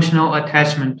is emotional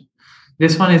attachment.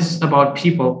 This one is about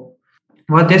people.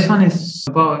 What this one is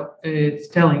about, it's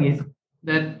telling is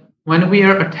that when we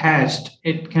are attached,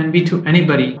 it can be to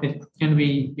anybody. It can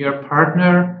be your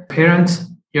partner, parents,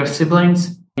 your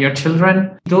siblings, your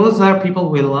children. Those are people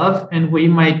we love, and we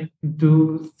might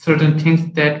do certain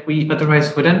things that we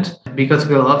otherwise wouldn't because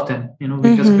we love them,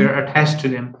 because we're attached to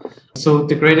them. So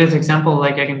the greatest example,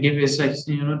 like I can give, is like,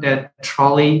 that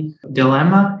trolley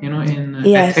dilemma, in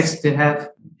ethics they have.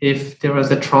 If there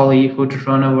was a trolley who'd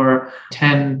run over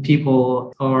 10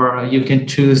 people, or you can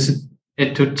choose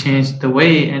it to change the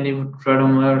way and it would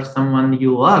run over someone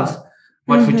you love,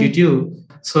 what would you do?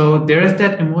 So there is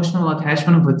that emotional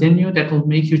attachment within you that will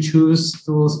make you choose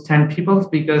those 10 people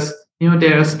because,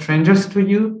 they are strangers to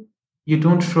you. You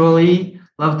don't truly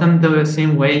love them the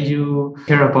same way you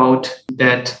care about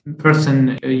that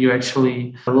person you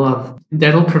actually love.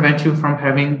 That will prevent you from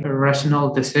having a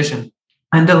rational decision.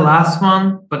 And the last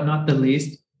one, but not the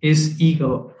least, is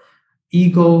ego.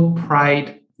 Ego,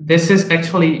 pride. This is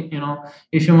actually,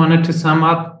 if you wanted to sum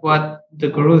up what the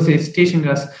Guru is teaching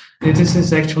us, this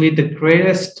is actually the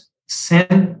greatest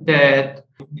sin that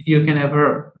you can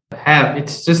ever have.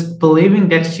 It's just believing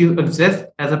that you exist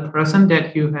as a person,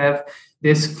 that you have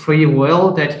this free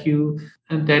will, that you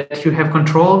have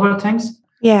control over things.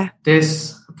 Yeah.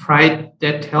 This pride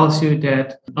that tells you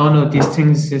that, oh no, these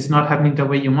things is not happening the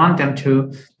way you want them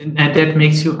to, and that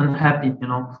makes you unhappy.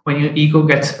 When your ego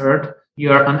gets hurt,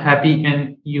 you are unhappy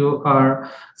and you are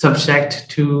subject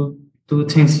to do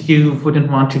things you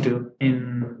wouldn't want to do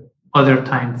in other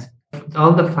times.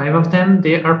 All the five of them,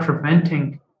 they are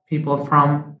preventing people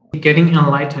from getting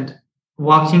enlightened,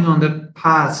 walking on the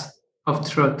path of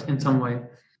truth in some way.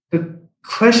 The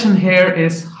question here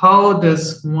is, how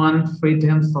does one free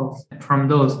themselves from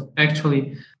those?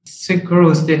 Actually, Sikh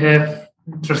gurus, they have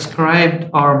described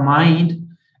our mind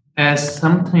as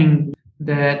something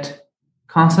that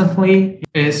constantly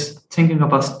is thinking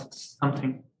about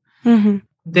something.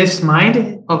 This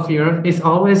mind of yours is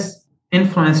always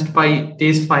influenced by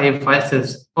these five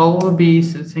vices.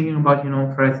 Always thinking about,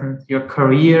 for instance, your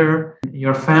career,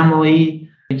 your family,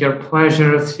 your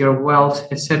pleasures, your wealth,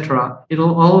 etc.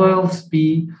 It'll always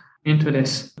be into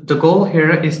this. The goal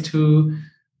here is to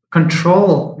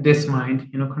control this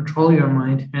mind, control your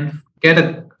mind and get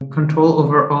a control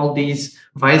over all these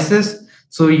vices.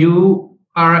 So you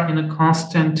are in a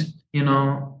constant,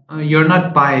 you're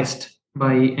not biased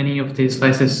by any of these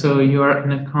vices. So you are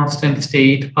in a constant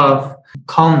state of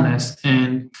calmness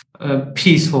and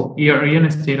peaceful. You're in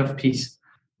a state of peace.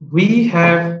 We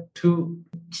have to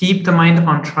keep the mind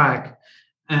on track.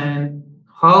 And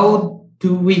how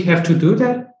do we have to do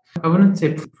that? I wouldn't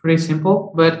say pretty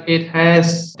simple, but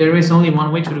there is only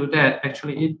one way to do that.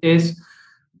 Actually, it is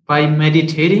by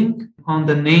meditating on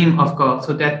the name of God.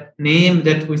 So that name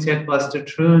that we said was the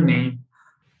true name.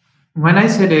 When I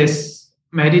say this,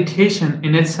 meditation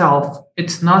in itself,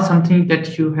 it's not something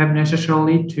that you have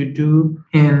necessarily to do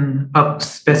in a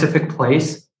specific place.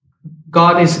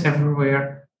 God is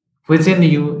everywhere, within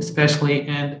you especially,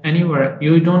 and anywhere.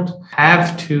 You don't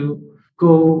have to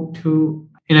go to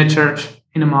in a church,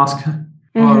 in a mosque,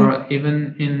 or even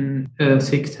in a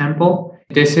Sikh temple.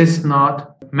 This is not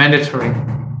mandatory.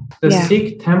 The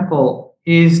Sikh temple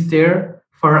is there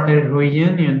for a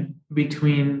reunion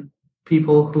between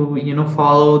people who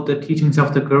follow the teachings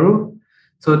of the Guru,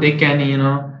 so they can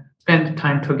spend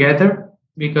time together.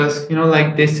 Because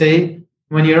like they say,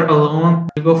 when you're alone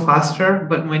you go faster,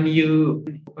 but when you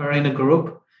are in a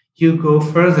group you go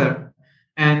further.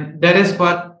 And that is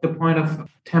what the point of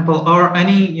temple or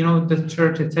any the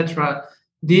church, etc.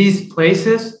 These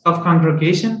places of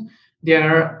congregation, they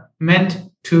are meant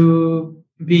to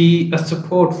be a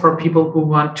support for people who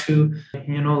want to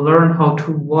learn how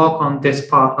to walk on this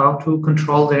path, how to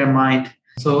control their mind.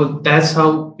 So that's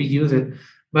how we use it.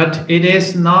 But it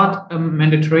is not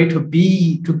mandatory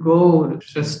to go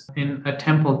just in a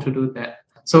temple to do that.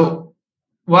 So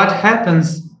what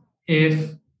happens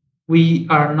if we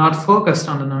are not focused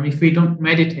on the Nam, if we don't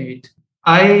meditate?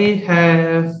 I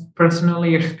have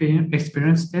personally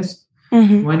experienced this.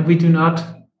 When we do not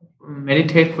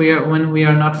meditate, when we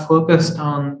are not focused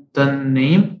on the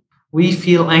name, we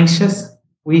feel anxious.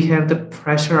 We have the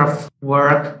pressure of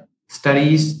work,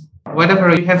 studies, whatever.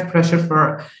 We have pressure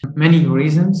for many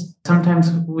reasons.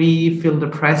 Sometimes we feel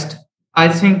depressed. I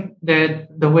think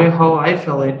that the way how I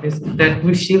feel it is that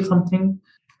we feel something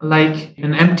like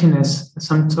an emptiness,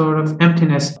 some sort of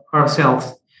emptiness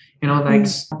ourselves. Like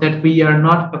that we are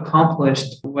not accomplished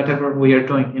whatever we are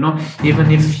doing. Even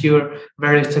if you're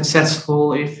very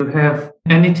successful, if you have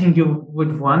anything you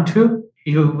would want to,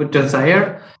 you would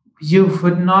desire, you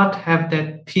would not have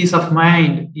that peace of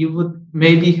mind. You would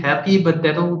maybe happy, but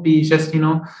that'll be just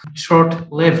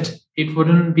short-lived. It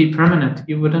wouldn't be permanent.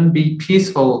 You wouldn't be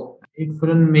peaceful. It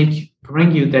wouldn't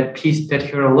bring you that peace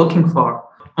that you're looking for.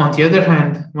 On the other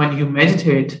hand, when you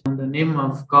meditate on the name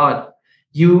of God,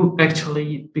 you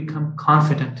actually become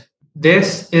confident.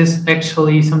 This is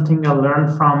actually something I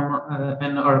learned from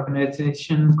an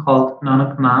organization called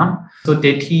Nanak Naam. So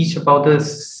they teach about the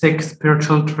Sikh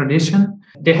spiritual tradition.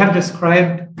 They have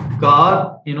described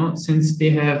God, since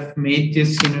they have made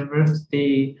this universe,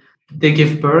 they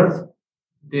give birth,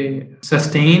 they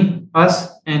sustain us,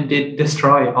 and they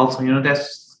destroy also.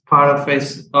 That's part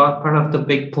of the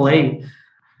big play.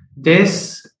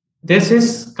 This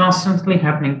is constantly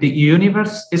happening. The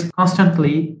universe is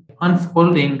constantly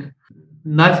unfolding.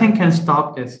 Nothing can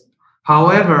stop this.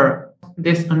 However,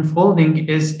 this unfolding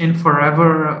is in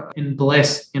forever in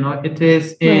bliss. It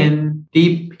is in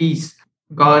deep peace.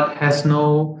 God has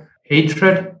no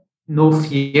hatred, no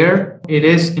fear. It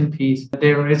is in peace.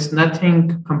 There is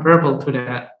nothing comparable to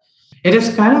that. It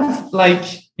is kind of like,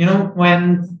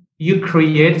 when you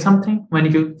create something,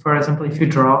 for example, if you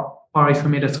draw, or if you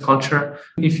made a sculpture,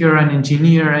 if you're an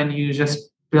engineer and you just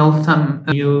build some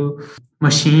new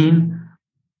machine,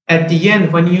 at the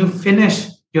end, when you finish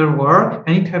your work,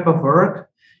 any type of work,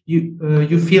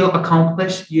 you feel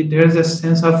accomplished. There's a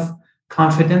sense of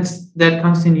confidence that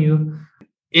comes in you.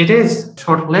 It is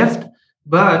short-lived,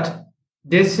 but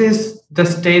this is the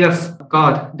state of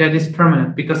God that is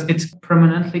permanent because it's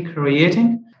permanently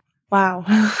creating. Wow.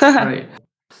 Right.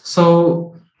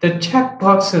 So the check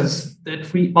boxes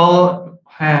that we all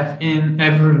have in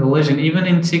every religion, even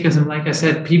in Sikhism, like I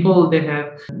said,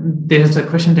 there's a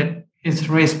question that is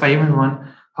raised by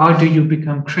everyone. How do you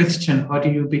become Christian? How do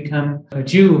you become a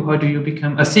Jew? How do you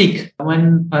become a Sikh?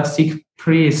 When a Sikh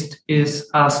priest is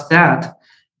asked that,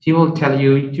 he will tell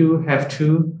you, you have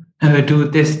to do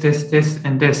this,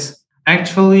 and this.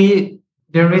 Actually,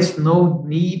 there is no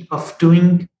need of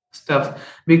doing stuff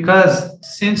because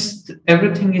since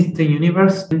everything is the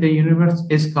universe and the universe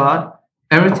is God,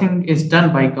 everything is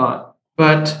done by God.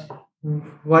 But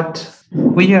what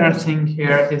we are saying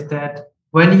here is that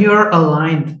when you're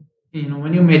aligned,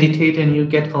 when you meditate and you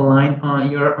get aligned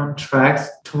you're on tracks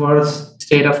towards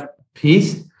state of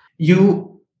peace,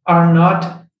 you are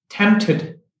not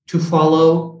tempted to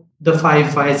follow the five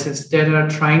vices that are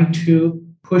trying to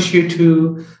push you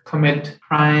to commit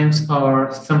crimes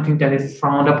or something that is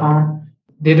frowned upon.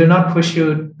 They do not push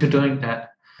you to doing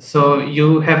that. So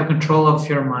you have control of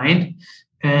your mind.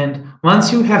 And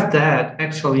once you have that,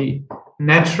 actually,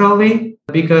 naturally,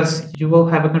 because you will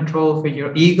have a control over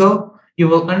your ego, you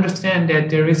will understand that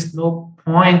there is no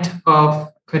point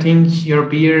of cutting your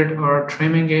beard or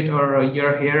trimming it or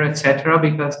your hair, etc.,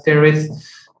 because there is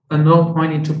no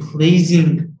point into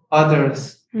pleasing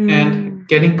others and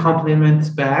getting compliments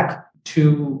back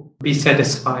to be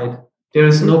satisfied. There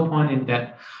is no point in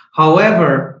that.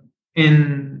 However,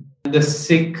 in the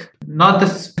Sikh, not the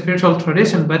spiritual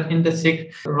tradition, but in the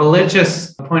Sikh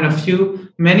religious point of view,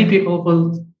 many people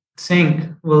will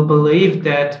believe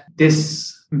that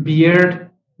this beard,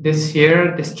 this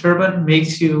hair, this turban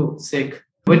makes you sick,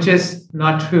 which is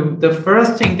not true. The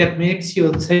first thing that makes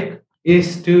you sick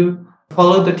is to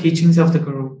follow the teachings of the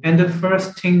Guru. And the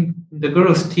first thing the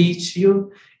Gurus teach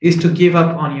you is to give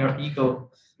up on your ego.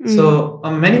 So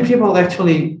many people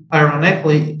actually,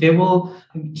 ironically, they will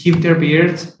keep their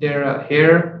beards, their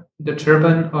hair, the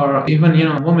turban, or even,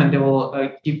 women, they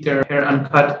will keep their hair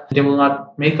uncut. They will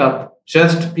not make up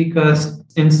just because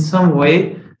in some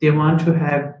way they want to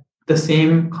have the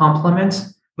same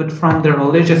compliments, but from the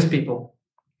religious people.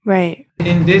 Right.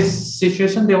 In this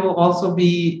situation, they will also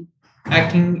be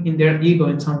acting in their ego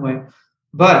in some way.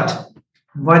 But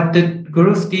what the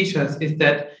Gurus teach us is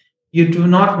that you do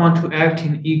not want to act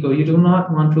in ego. You do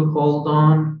not want to hold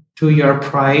on to your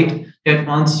pride that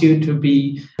wants you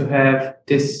to have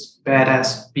this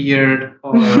badass beard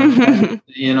or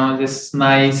this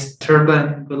nice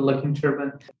turban, good-looking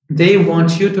turban. They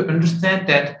want you to understand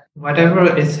that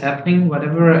whatever is happening,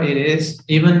 whatever it is,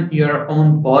 even your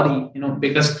own body,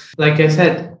 because like I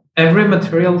said, every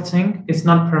material thing is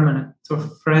not permanent. So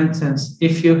for instance,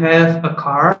 if you have a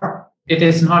car, it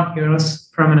is not yours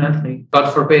permanently,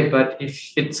 God forbid. But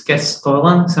if it gets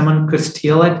stolen, someone could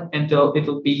steal it and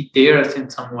it'll be theirs in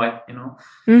some way,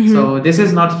 So this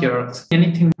is not yours.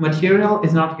 Anything material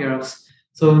is not yours.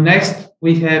 So next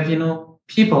we have,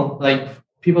 people, like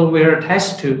people we're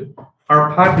attached to,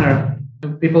 our partner,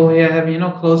 people we have,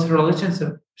 close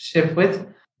relationship with.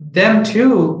 Them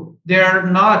too, they're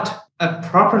not a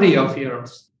property of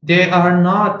yours. They are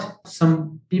not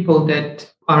some people that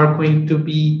are going to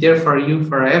be there for you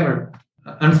forever.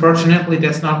 Unfortunately,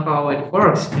 that's not how it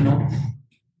works.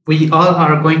 We all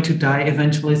are going to die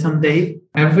eventually someday.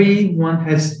 Everyone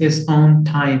has his own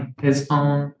time, his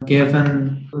own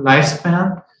given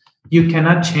lifespan. You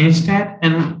cannot change that,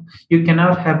 and you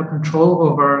cannot have a control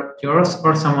over yours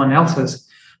or someone else's.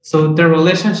 So the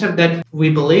relationship that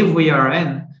we believe we are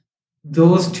in,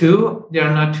 those two, they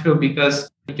are not true, because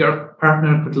your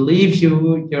partner could leave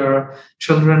you, your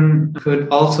children could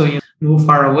also move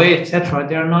far away, etc.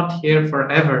 They are not here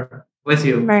forever with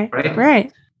you,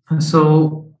 right? And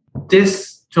so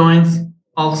this joins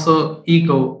also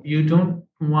ego. You don't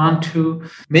want to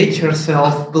make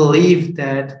yourself believe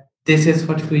that this is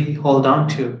what we hold on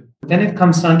to. Then it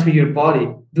comes down to your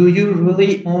body. Do you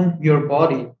really own your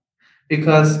body?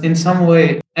 Because in some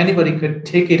way, anybody could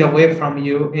take it away from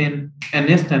you in an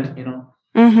instant,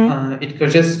 It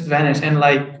could just vanish. And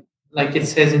like it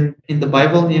says in the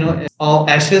Bible, all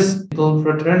ashes will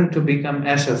return to become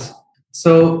ashes.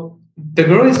 So the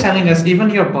Guru is telling us, even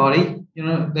your body,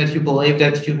 that you believe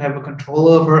that you have a control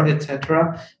over,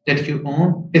 etc., that you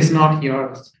own, is not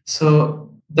yours. So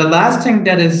the last thing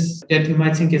that you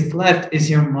might think is left is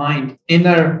your mind,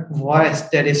 inner voice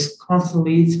that is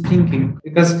constantly speaking,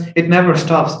 because it never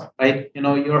stops, right?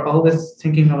 You're always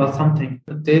thinking about something.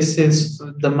 This is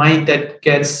the mind that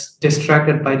gets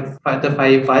distracted by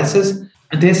the vices.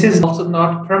 This is also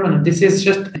not permanent. This is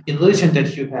just an illusion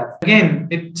that you have. Again,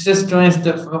 it just joins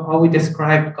how we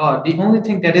describe God. The only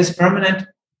thing that is permanent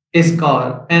is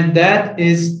God, and that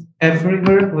is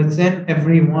everywhere within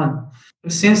everyone.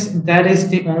 Since that is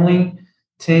the only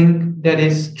thing that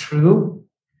is true,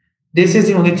 this is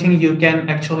the only thing you can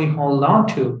actually hold on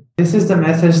to. This is the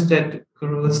message that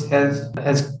Gurus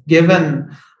has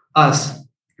given us.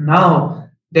 Now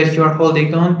that you are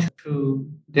holding on to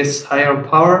this higher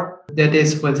power that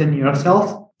is within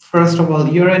yourself, first of all,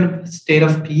 you're in a state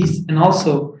of peace, and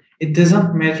also it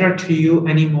doesn't matter to you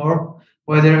anymore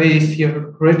whether if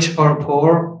you're rich or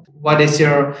poor, what is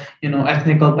your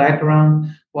ethnical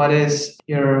background, what is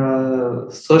your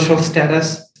social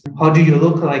status, how do you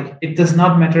look like. It does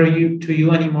not matter to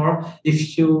you anymore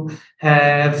if you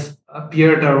have a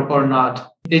beard or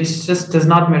not. It just does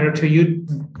not matter to you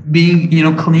being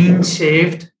clean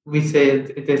shaved. We say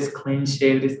it is clean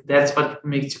shaved. That's what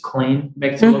makes you clean,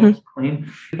 makes you look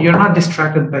clean. You're not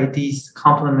distracted by these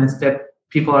compliments that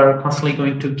people are constantly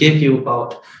going to give you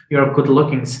about your good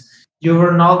lookings. You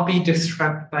will not be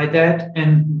distracted by that,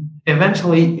 and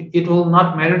eventually it will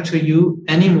not matter to you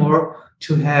anymore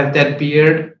to have that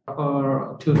beard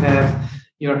or to have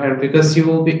your hair, because you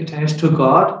will be attached to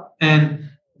God, and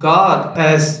God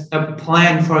has a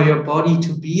plan for your body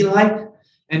to be like,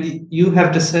 and you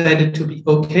have decided to be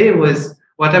okay with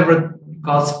whatever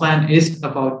God's plan is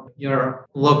about your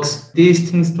looks.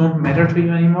 These things don't matter to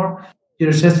you anymore.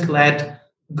 You just let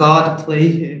God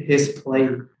play his play,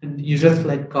 and you just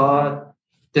let God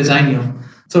design you.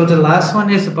 So the last one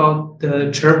is about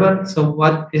the turban. So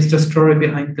what is the story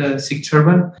behind the Sikh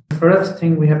turban? The first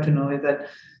thing we have to know is that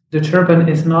the turban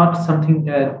is not something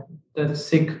that the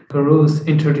Sikh gurus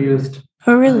introduced.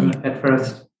 Oh, really? At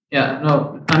first. Yeah,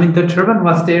 no. I mean, the turban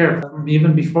was there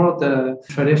even before the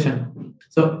tradition.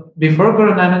 So before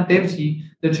Guru Nanak Dev Ji,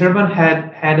 the turban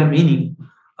had a meaning.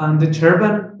 The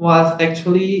turban was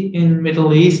actually in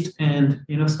Middle East and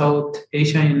South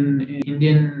Asia in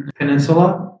Indian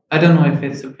Peninsula. I don't know if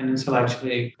it's a peninsula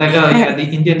actually. The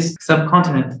Indian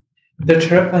subcontinent. The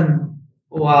turban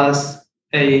was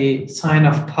a sign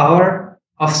of power,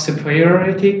 of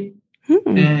superiority,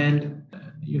 and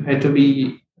you had to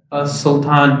be a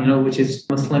sultan, which is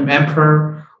Muslim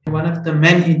emperor, one of the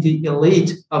men in the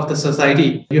elite of the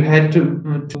society. You had to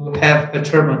have a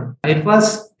turban. It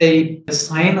was a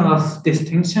sign of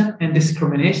distinction and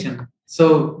discrimination.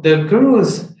 So the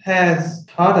gurus has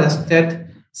taught us that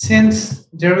since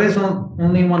there is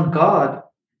only one God,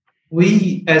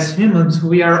 we as humans,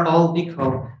 we are all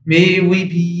equal. May we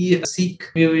be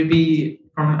Sikh, may we be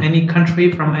from any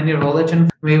country, from any religion,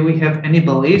 may we have any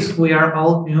beliefs, we are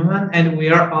all human and we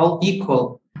are all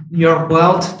equal. Your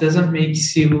wealth doesn't make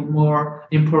you more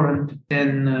important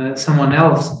than someone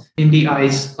else in the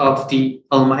eyes of the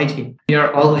Almighty. We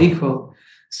are all equal.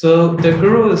 So the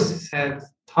gurus have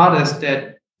taught us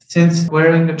that since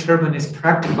wearing a turban is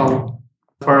practical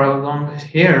for a long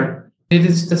hair, it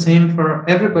is the same for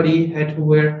everybody had to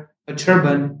wear a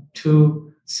turban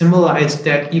to symbolize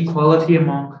that equality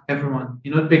among everyone,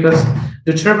 because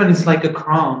the turban is like a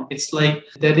crown. It's like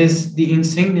that is the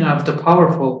insignia of the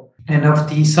powerful and of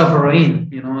the sovereign.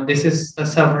 This is a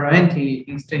sovereignty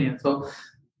insignia. So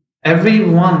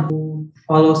everyone who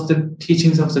follows the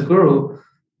teachings of the guru,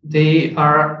 they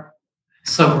are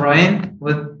sovereign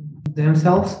with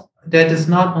themselves. That does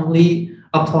not only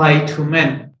apply to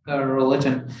men.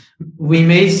 Religion. We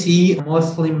may see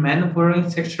mostly men wearing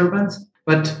Sikh turbans,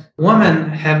 but women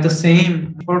have the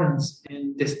same importance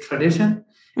in this tradition,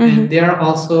 and they are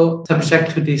also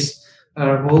subject to this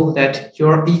rule that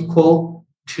you're equal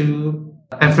to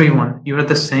everyone. You're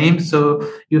the same, so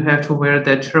you have to wear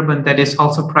that turban that is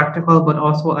also practical, but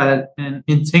also an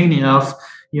insignia of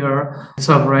your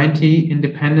sovereignty,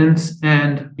 independence,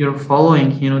 and you're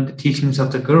following, the teachings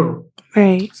of the guru.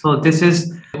 Right. So this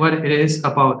is what it is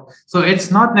about. So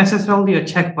it's not necessarily a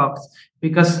checkbox,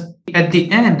 because at the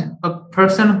end, a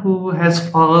person who has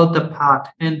followed the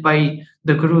path and by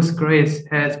the Guru's grace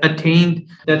has attained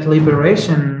that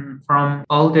liberation from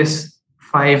all these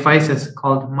 5 vices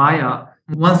called Maya.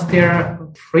 Once they're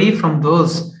free from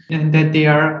those and that they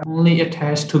are only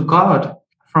attached to God,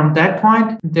 from that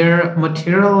point, their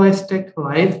materialistic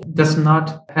life does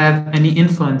not have any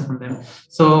influence on them.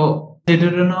 So they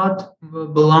do not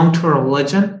belong to a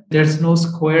religion. There's no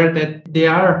square that they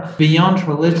are beyond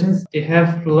religions. They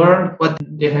have learned what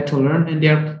they had to learn, and they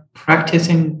are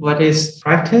practicing what is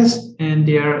practiced, and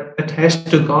they are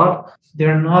attached to God. They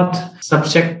are not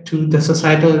subject to the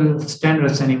societal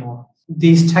standards anymore.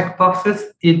 These check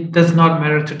boxes, it does not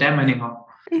matter to them anymore.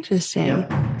 Interesting.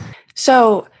 Yeah.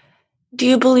 So, do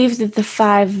you believe that the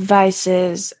 5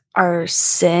 vices are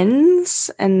sins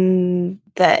and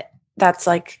that's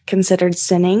like considered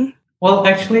sinning? Well,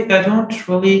 actually, I don't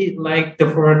really like the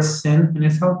word sin in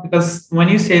itself, because when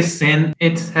you say sin,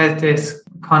 it has this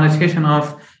connotation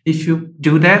of if you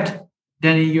do that,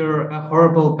 then you're a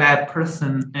horrible, bad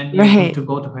person and you need to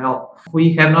go to hell.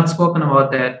 We have not spoken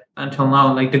about that until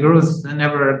now. Like the gurus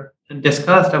never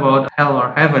discussed about hell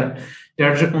or heaven.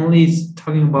 They're only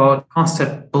talking about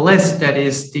constant bliss, that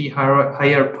is the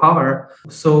higher power.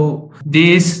 So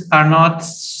these are not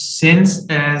sins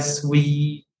as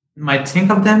we might think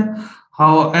of them.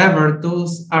 However,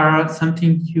 those are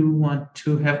something you want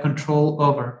to have control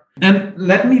over. And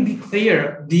let me be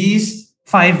clear, these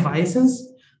 5 vices,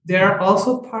 they are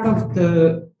also part of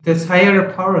this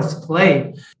higher power's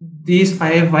play. These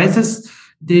 5 vices,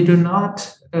 they do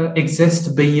not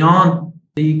exist beyond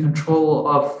the control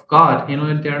of God.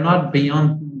 They're not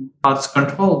beyond God's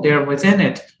control. They're within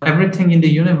it. Everything in the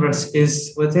universe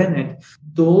is within it.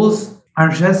 Those are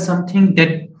just something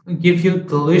that give you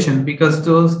delusion, because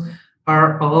those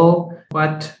are all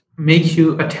what make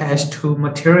you attached to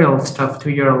material stuff, to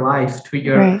your life,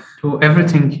 to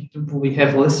everything we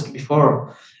have listed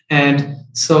before. And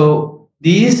so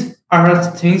these are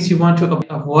things you want to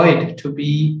avoid to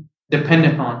be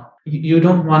dependent on. You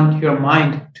don't want your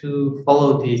mind to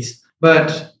follow these.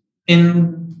 But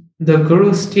in the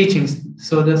Guru's teachings,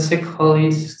 so the Sikh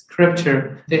Holy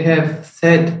Scripture, they have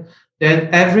said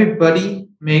that everybody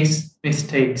makes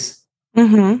mistakes.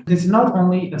 Mm-hmm. This is not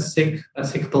only a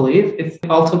Sikh belief, it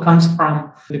also comes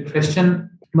from the Christian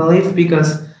belief,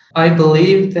 because I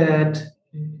believe that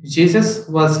Jesus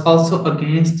was also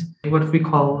against what we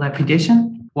call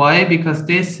lapidation. Why? Because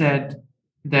they said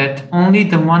that only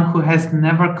the one who has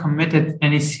never committed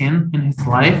any sin in his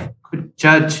life could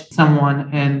judge someone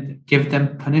and give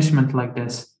them punishment like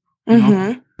this. You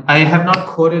know? I have not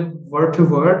quoted word to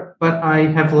word, but I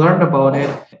have learned about it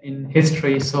in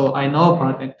history, so I know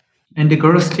about it. And the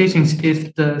Guru's teachings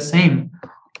is the same.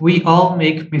 We all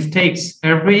make mistakes.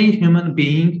 Every human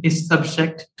being is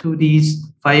subject to these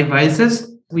five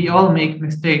vices. We all make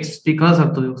mistakes because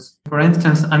of those. For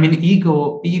instance,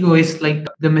 ego is like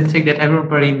the mistake that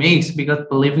everybody makes, because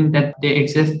believing that they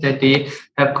exist, that they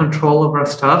have control over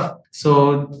stuff.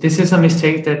 So this is a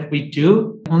mistake that we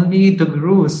do. Only the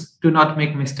gurus do not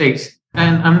make mistakes.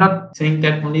 And I'm not saying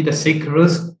that only the Sikh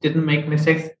gurus didn't make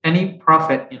mistakes. Any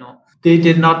prophet, they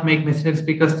did not make mistakes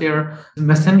because they're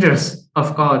messengers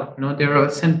of God. They were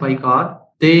sent by God.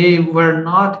 They were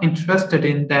not interested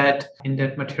in that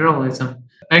materialism.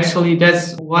 Actually,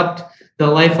 that's what the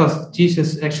life of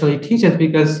Jesus actually teaches,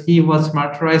 because he was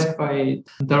martyrized by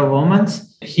the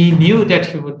Romans. He knew that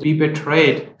he would be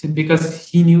betrayed because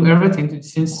he knew everything,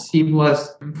 since he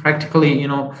was practically,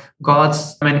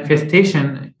 God's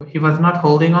manifestation. He was not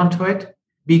holding on to it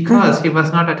because he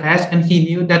was not attached, and he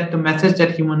knew that the message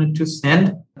that he wanted to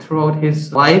send throughout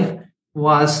his life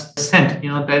was sent,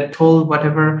 that told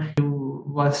whatever he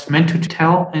was meant to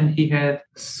tell, and he had.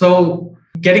 So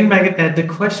getting back at the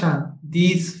question,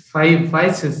 these five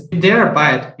vices, they are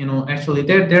bad, actually.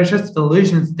 They're just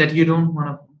illusions that you don't want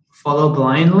to follow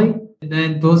blindly.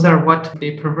 Then those are what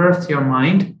they pervert your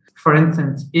mind. For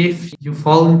instance, if you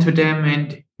fall into them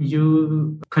and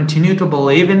you continue to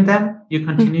believe in them, you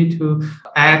continue to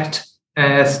act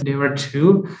as they were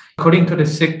too. According to the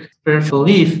Sikh spiritual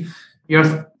belief,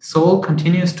 your soul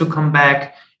continues to come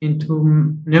back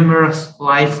into numerous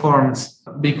life forms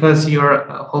because you're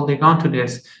holding on to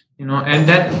this, and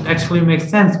that actually makes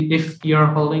sense. If you're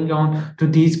holding on to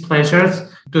these pleasures,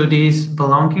 to these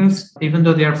belongings, even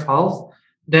though they are false,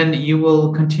 then you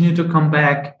will continue to come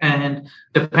back and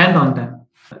depend on them.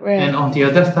 Right. And on the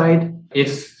other side,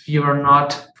 if you are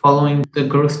not following the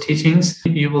Guru's teachings,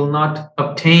 you will not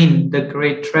obtain the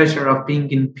great treasure of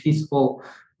being in peaceful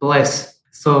bliss.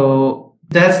 So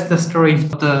that's the story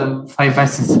of the five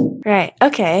vices. Right.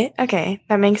 Okay.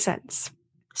 That makes sense.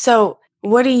 So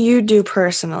what do you do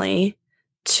personally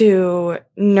to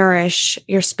nourish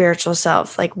your spiritual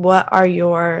self? Like, what are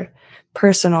your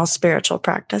personal spiritual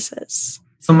practices?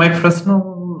 So my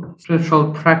personal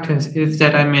spiritual practice is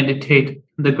that I meditate.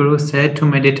 The Guru said to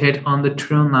meditate on the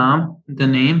true Naam, the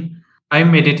name. I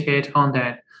meditate on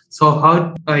that. So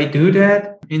how I do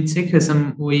that? In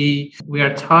Sikhism, we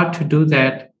are taught to do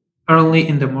that early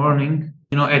in the morning,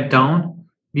 at dawn,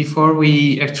 before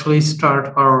we actually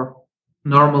start our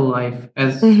normal life,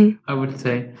 as I would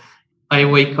say. I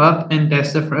wake up and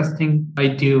that's the first thing I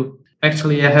do.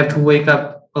 Actually, I have to wake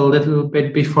up a little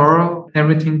bit before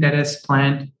everything that is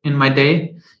planned in my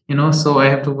day, so I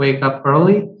have to wake up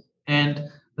early and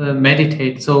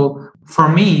meditate. So for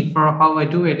me, for how I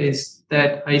do it is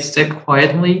that I sit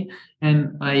quietly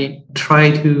and I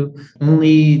try to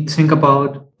only think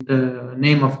about the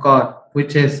name of God,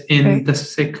 which is in the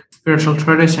Sikh spiritual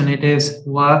tradition, it is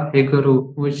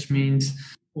Vaheguru, which means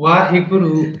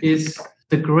Vaheguru is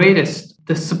the greatest,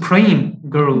 the supreme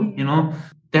Guru,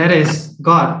 that is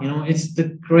God, it's the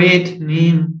great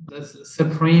name, the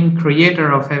supreme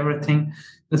creator of everything,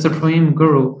 the supreme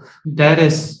Guru. That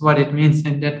is what it means,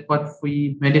 and that's what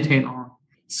we meditate on.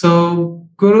 So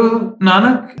Guru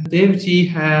Nanak Dev Ji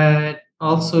had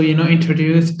also,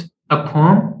 introduced a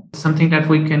poem, something that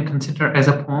we can consider as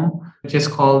a poem, which is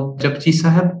called Japji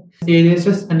Sahib. It is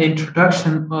just an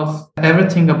introduction of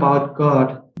everything about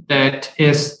God that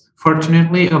is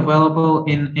fortunately available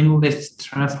in English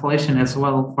translation as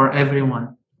well for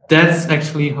everyone. That's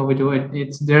actually how we do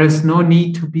it. There is no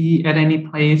need to be at any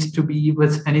place, to be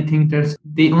with anything.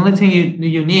 The only thing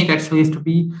you need actually is to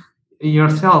be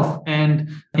yourself and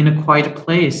in a quiet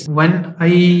place. When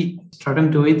I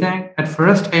started doing that, at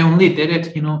first I only did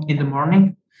it, in the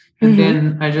morning. And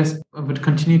then I just would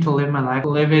continue to live my life,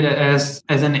 live it as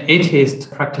an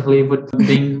atheist, practically, with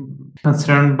being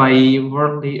concerned by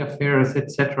worldly affairs,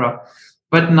 etc.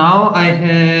 But now I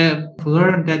have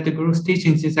learned that the Guru's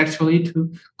teachings is actually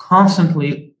to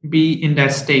constantly be in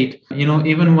that state.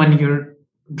 Even when you're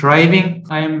driving,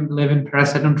 I live in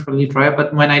Paris, I don't really drive,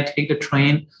 but when I take the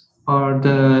train or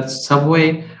the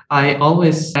subway, I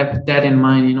always have that in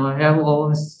mind. I have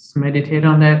always meditate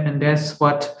on that, and that's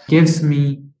what gives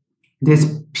me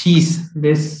this peace,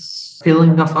 this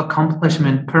feeling of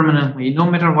accomplishment permanently, no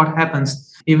matter what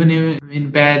happens, even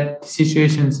in bad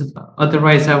situations.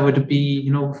 Otherwise, I would be,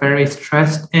 very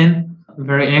stressed and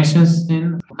very anxious,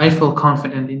 and I feel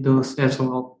confident in those as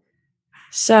well.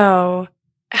 So,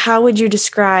 how would you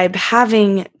describe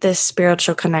having this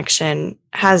spiritual connection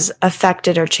has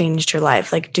affected or changed your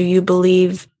life? Like, do you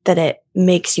believe that it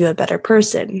makes you a better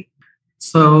person?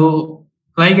 So,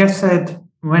 like I said,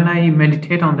 when I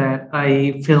meditate on that,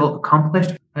 I feel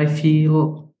accomplished. I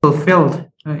feel fulfilled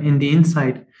in the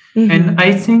inside. Mm-hmm. And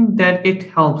I think that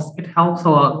it helps. It helps a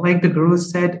lot. Like the Guru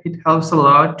said, it helps a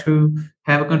lot to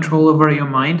have control over your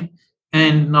mind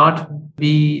and not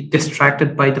be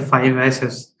distracted by the five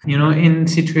vices. In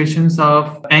situations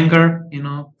of anger,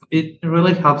 it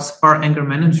really helps for anger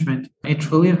management. It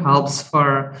really helps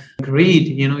for greed.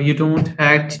 You don't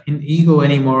act in ego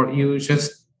anymore. You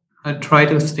just try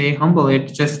to stay humble.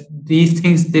 It just, these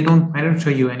things, they don't matter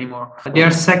to you anymore. They are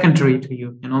secondary to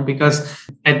you, because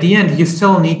at the end, you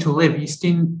still need to live. You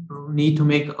still need to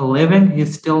make a living. You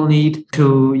still need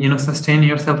to, sustain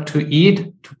yourself, to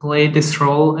eat, to play this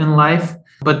role in life.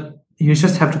 But you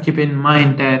just have to keep in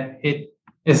mind that it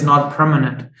is not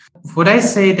permanent. Would I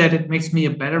say that it makes me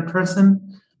a better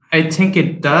person? I think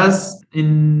it does,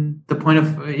 in the point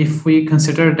of, if we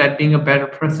consider that being a better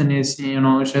person is,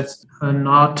 just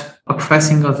not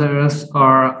oppressing others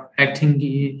or acting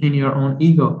in your own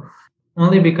ego.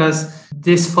 Only because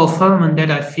this fulfillment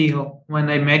that I feel when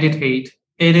I meditate,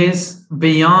 it is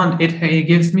beyond, it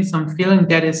gives me some feeling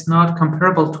that is not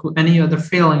comparable to any other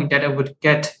feeling that I would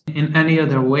get in any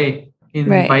other way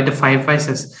by the five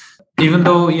vices. Even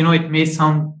though, it may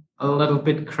sound a little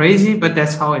bit crazy, but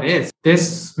that's how it is.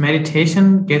 This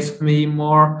meditation gives me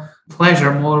more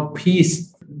pleasure, more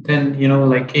peace than,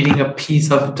 like eating a piece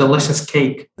of delicious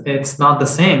cake. It's not the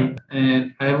same.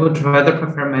 And I would rather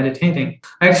prefer meditating.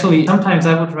 Actually, sometimes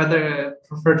I would rather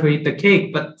prefer to eat the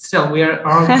cake, but still, we are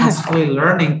all constantly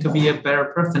learning to be a better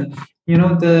person.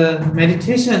 The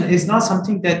meditation is not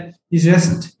something that you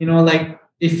just, like,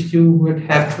 if you would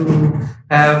have to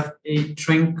have a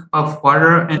drink of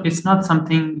water, and it's not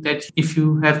something that if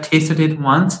you have tasted it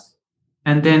once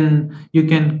and then you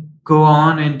can go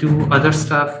on and do other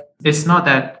stuff. It's not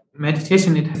that.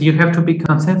 Meditation, you have to be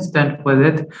consistent with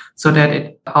it so that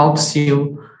it helps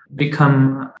you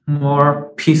become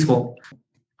more peaceful.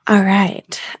 All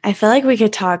right. I feel like we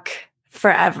could talk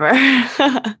forever.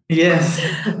 Yes.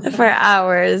 For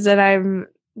hours. And I'm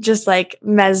just like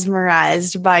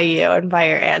mesmerized by you and by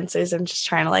your answers. I'm just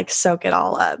trying to like soak it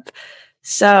all up.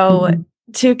 So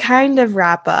to kind of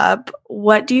wrap up,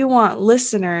 what do you want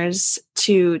listeners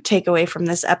to take away from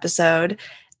this episode?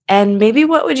 And maybe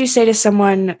what would you say to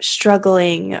someone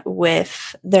struggling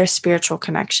with their spiritual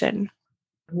connection?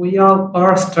 We all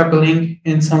are struggling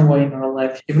in some way in our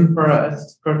life, even for a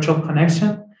spiritual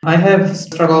connection. I have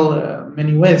struggled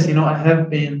many ways. I have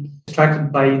been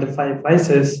distracted by the five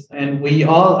vices, and we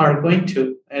all are going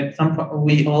to, at some point,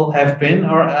 we all have been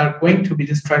or are going to be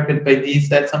distracted by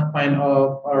these at some point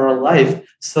of our life.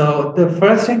 So the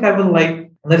first thing I would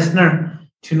like listener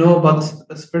to know about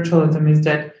spiritualism is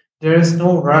that there is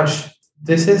no rush.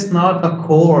 This is not a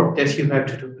core that you have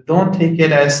to do. Don't take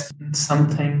it as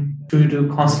something to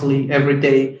do constantly every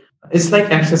day. It's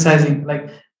like exercising, like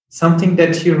something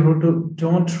that you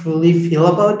don't really feel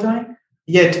about doing.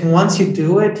 Yet once you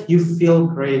do it, you feel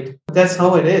great. That's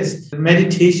how it is.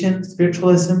 Meditation,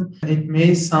 spiritualism, it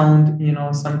may sound,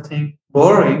 something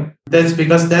boring. That's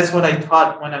because that's what I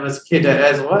thought when I was a kid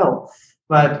as well.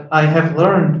 But I have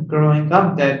learned growing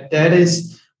up that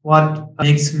is what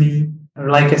makes me,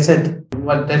 like I said,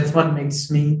 that's what makes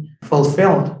me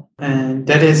fulfilled. And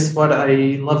that is what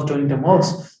I love doing the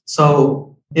most.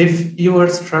 So if you are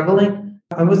struggling,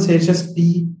 I would say just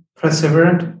be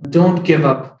perseverant. Don't give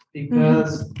up,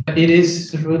 because it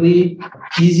is really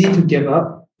easy to give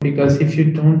up. Because if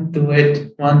you don't do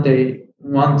it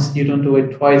once, you don't do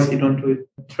it twice, you don't do it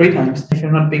 3 times. If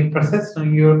you're not being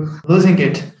persistent, you're losing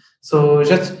it. So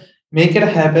just make it a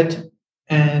habit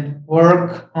and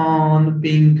work on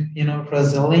being,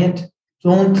 resilient.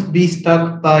 Don't be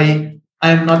stuck by,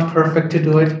 I'm not perfect to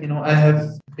do it. I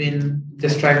have been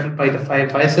distracted by the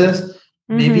 5 vices.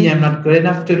 Maybe I'm not good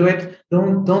enough to do it.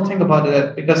 Don't think about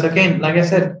that, because again, like I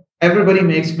said, everybody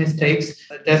makes mistakes.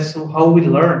 That's how we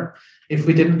learn. If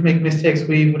we didn't make mistakes,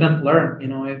 we wouldn't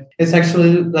learn. It's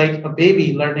actually like a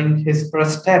baby learning his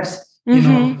first steps.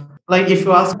 Like if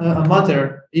you ask a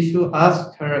mother, if you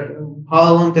ask her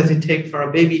how long does it take for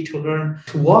a baby to learn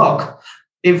to walk,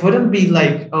 it wouldn't be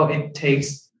like, oh, it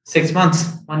takes 6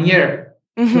 months, 1 year.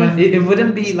 Mm-hmm. It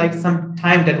wouldn't be like some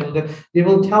time that they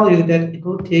will tell you that it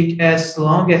will take as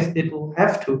long as it will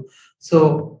have to.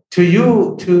 So to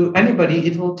you, to anybody,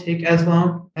 it will take as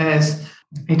long as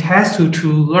it has to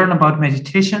learn about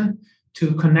meditation,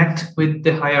 to connect with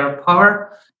the higher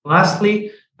power.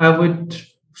 Lastly, I would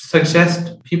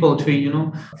suggest people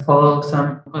to, follow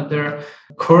some other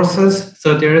courses.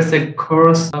 So there is a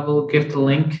course, I will give the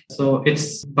link. So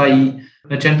it's by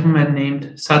a gentleman named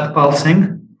Satpal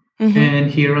Singh. Mm-hmm. And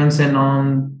he runs a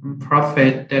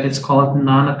non-profit that is called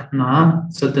Nanak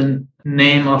Naam. So the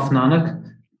name of Nanak,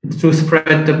 to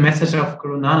spread the message of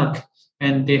Guru Nanak.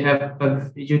 And they have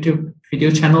a YouTube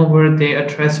video channel where they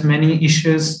address many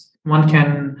issues one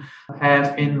can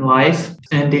have in life.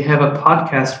 And they have a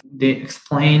podcast. They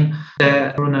explain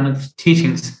the Guru Nanak's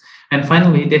teachings. And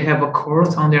finally, they have a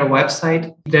course on their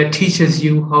website that teaches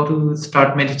you how to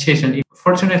start meditation.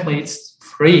 Fortunately, it's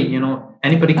free,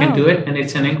 anybody can do it, and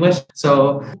it's in English.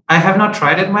 So I have not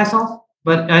tried it myself,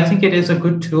 but I think it is a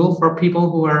good tool for people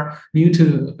who are new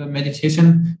to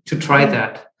meditation to try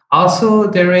that. Also,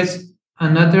 there is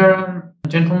another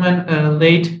gentleman,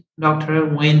 late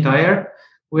Dr. Wayne Dyer,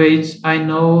 which I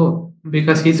know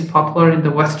because he's popular in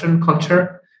the Western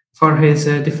culture for his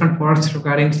different works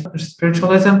regarding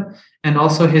spiritualism, and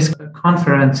also his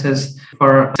conferences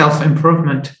for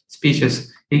self-improvement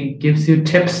speeches. He gives you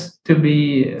tips to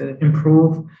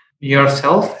improve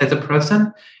yourself as a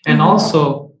person. And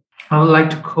also, I would like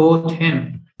to quote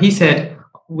him. He said,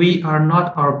 "We are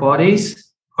not our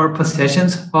bodies, our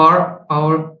possessions, or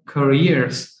our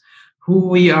careers. Who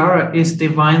we are is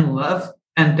divine love,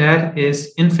 and that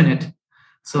is infinite."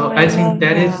 So I think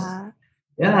that is,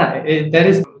 that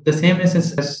is the same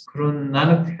message as Guru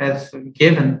Nanak has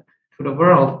given to the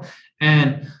world.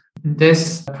 And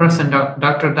this person,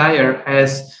 Dr. Dyer,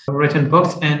 has written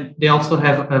books, and they also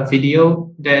have a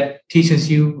video that teaches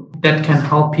you, that can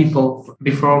help people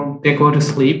before they go to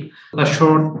sleep. A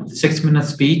short 6-minute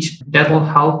speech that will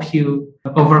help you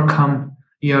overcome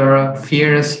your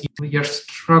fears, your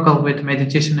struggle with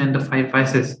meditation and the 5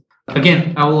 vices.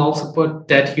 Again, I will also put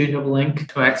that YouTube link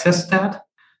to access that.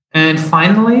 And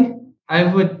finally, I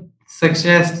would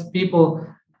suggest people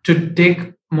to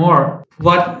dig more.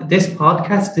 What this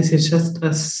podcast, this is just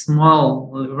a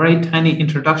small, very tiny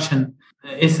introduction.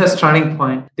 It's a starting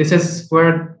point. This is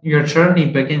where your journey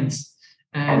begins.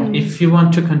 And if you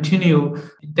want to continue,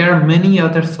 there are many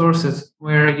other sources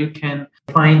where you can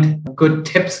find good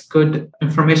tips, good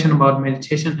information about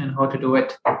meditation and how to do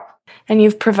it. And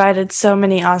you've provided so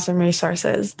many awesome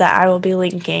resources that I will be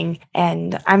linking,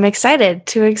 and I'm excited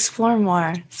to explore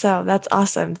more. So that's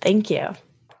awesome. Thank you.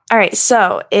 All right.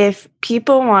 So if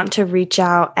people want to reach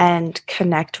out and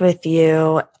connect with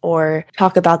you or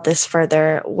talk about this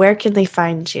further, where can they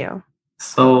find you?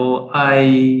 So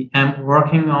I am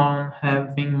working on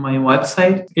having my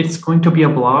website. It's going to be a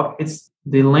blog.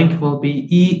 The link will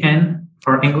be en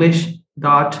for English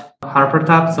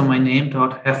 .harpartap, so my name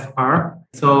 .fr.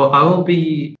 So I will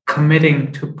be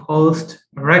committing to post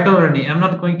regularly. I'm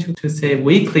not going to say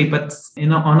weekly, but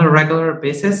on a regular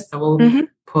basis, I will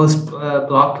post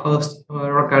blog posts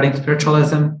regarding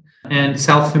spiritualism and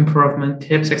self-improvement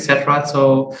tips, etc.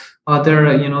 So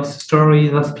other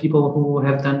stories of people who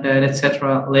have done that,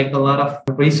 etc. Like a lot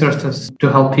of resources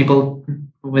to help people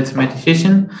with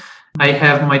meditation. I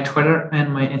have my Twitter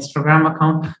and my Instagram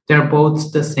account. They're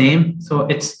both the same. So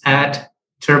it's at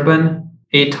Turban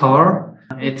Ator.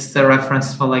 It's the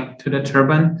reference to the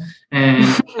turban. And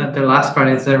the last part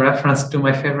is a reference to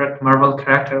my favorite Marvel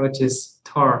character, which is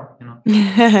Thor.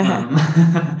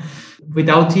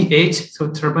 Without the H, so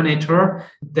Turbanator,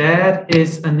 that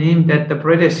is a name that the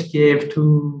British gave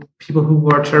to people who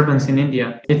wore turbans in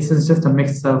India. It's just a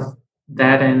mix of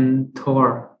that and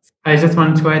Thor. I just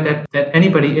wanted to add that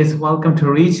anybody is welcome to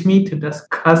reach me to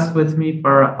discuss with me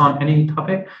on any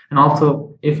topic. And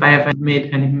also, if I have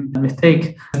made any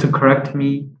mistake, to correct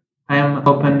me, I am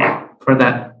open for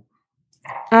that.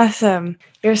 Awesome.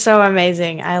 You're so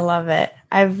amazing. I love it.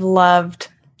 I've loved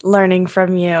learning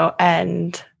from you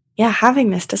and having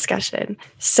this discussion.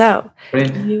 So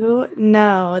you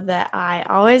know that I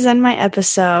always end my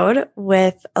episode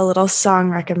with a little song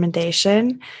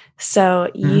recommendation.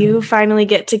 So you finally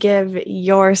get to give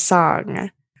your song.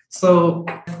 So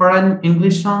for an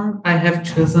English song, I have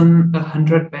chosen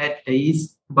 100 Bad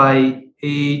Days by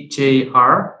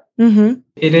AJR.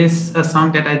 It is a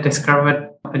song that I discovered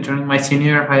during my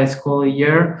senior high school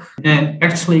year, and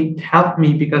actually helped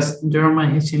me because during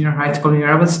my senior high school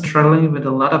year, I was struggling with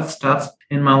a lot of stuff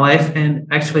in my life, and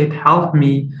actually it helped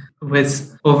me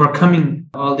with overcoming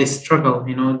all this struggle,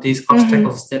 these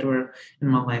obstacles that were in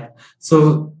my life.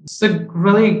 So it's a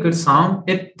really good song.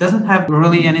 It doesn't have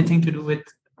really anything to do with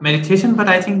meditation, but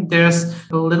I think there's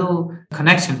a little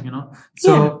connection.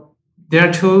 So there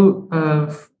are two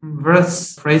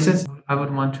verse phrases I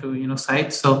would want to,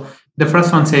 cite. So the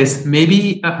first one says,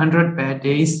 maybe 100 bad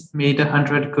days made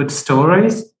 100 good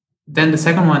stories. Then the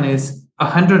second one is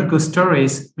 100 good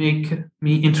stories make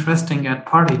me interesting at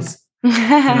parties.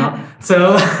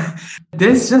 So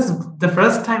this just the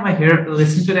first time I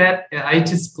listen to that, I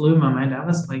just blew my mind. I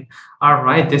was like, all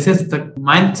right, this is the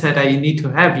mindset I need to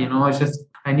have.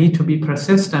 I need to be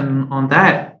persistent on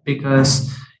that,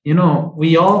 because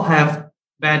we all have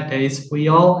bad days, we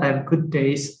all have good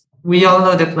days, we all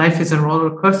know that life is a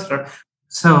roller coaster.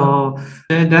 So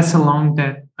that's a song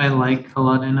that I like a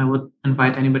lot, and I would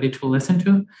invite anybody to listen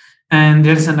to. And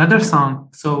there's another song.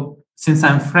 So since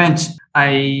I'm French,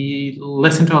 I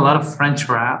listen to a lot of French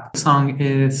rap. The song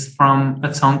is from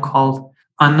a song called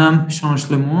Un homme change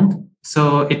le monde.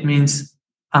 So it means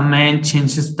a man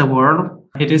changes the world.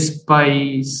 It is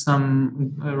by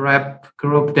some rap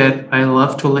group that I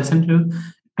love to listen to.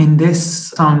 In this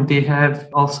song, they have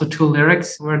also two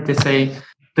lyrics where they say,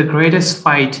 the greatest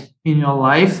fight in your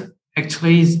life,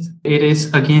 actually, it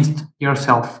is against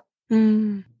yourself.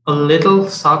 A little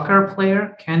soccer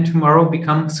player can tomorrow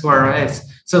become Suarez.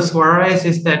 So Suarez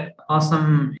is that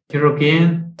awesome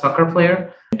Uruguayan soccer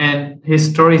player. And his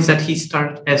story is that he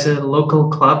started as a local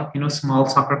club, small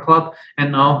soccer club.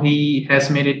 And now he has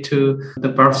made it to the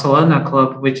Barcelona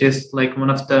club, which is like one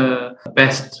of the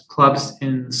best clubs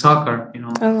in soccer,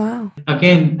 Oh, wow.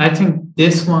 Again, I think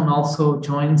this one also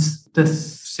joins the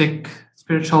Sikh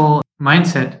spiritual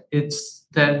mindset. It's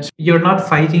that you're not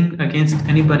fighting against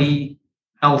anybody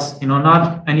else,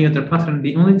 not any other person.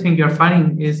 The only thing you're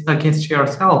fighting is against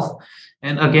yourself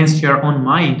and against your own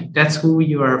mind. That's who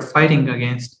you are fighting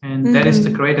against. And that is the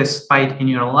greatest fight in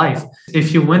your life.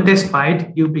 If you win this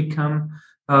fight, you become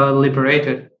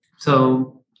liberated.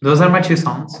 So those are my two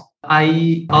songs.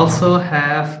 I also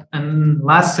have a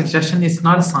last suggestion. It's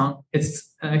not a song.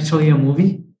 It's actually a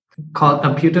movie called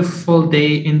A Beautiful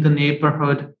Day in the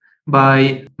Neighborhood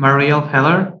by Marielle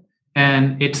Heller.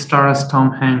 And it stars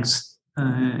Tom Hanks.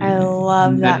 I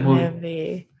love that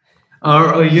movie.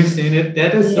 Oh, you've seen it?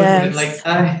 That is so Yes. good. Like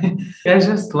I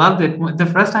just loved it. The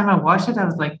first time I watched it, I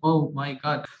was like, oh my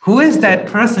God, who is that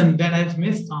person that I've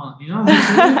missed on?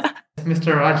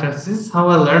 Mr. Rogers. This is how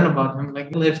I learned about him.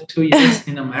 Like, I lived 2 years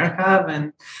in America,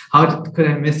 and how could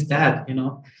I miss that?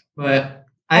 But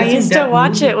I used to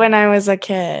watch it when I was a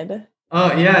kid.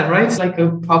 Oh yeah, right. It's like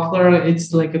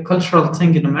it's like a cultural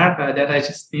thing in America that I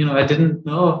just, I didn't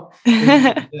know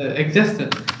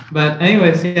existed. But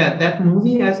anyways, yeah, that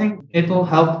movie, I think it will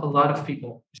help a lot of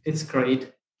people. It's great.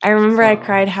 I remember I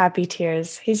cried happy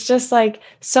tears. He's just like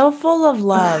so full of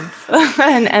love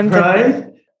and empathy. Right?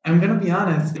 I'm going to be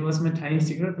honest. It was my tiny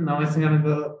secret, and now it's going to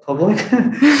go public.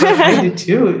 But I did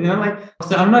too.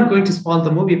 So I'm not going to spoil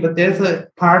the movie, but there's a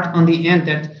part on the end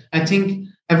that I think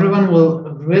everyone will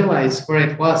realize where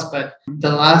it was. But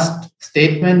the last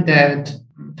statement that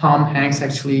Tom Hanks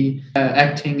actually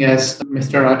acting as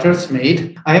Mr. Rogers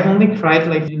made, I have only cried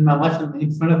like in my life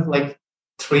in front of like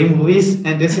 3 movies,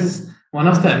 and this is one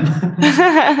of them.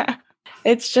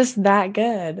 It's just that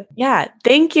good. Yeah.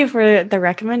 Thank you for the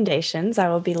recommendations. I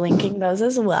will be linking those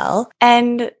as well.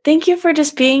 And thank you for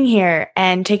just being here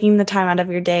and taking the time out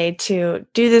of your day to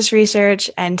do this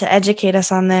research and to educate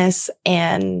us on this.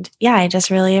 And yeah, I just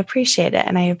really appreciate it.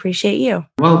 And I appreciate you.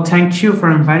 Well, thank you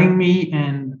for inviting me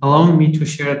and allowing me to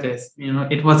share this.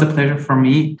 It was a pleasure for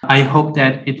me. I hope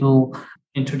that it will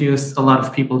introduce a lot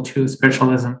of people to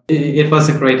spiritualism. It was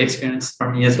a great experience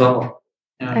for me as well.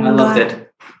 I loved it.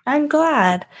 I'm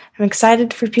glad. I'm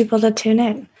excited for people to tune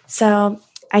in. So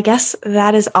I guess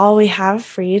that is all we have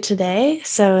for you today.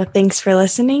 So thanks for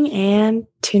listening, and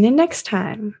tune in next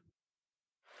time.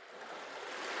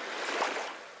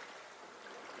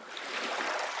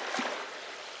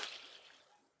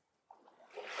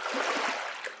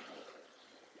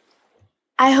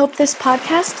 I hope this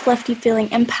podcast left you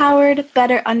feeling empowered,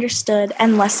 better understood,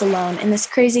 and less alone in this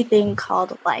crazy thing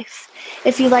called life.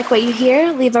 If you like what you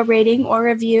hear, leave a rating or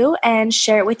review and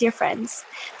share it with your friends.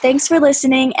 Thanks for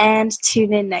listening, and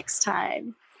tune in next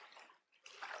time.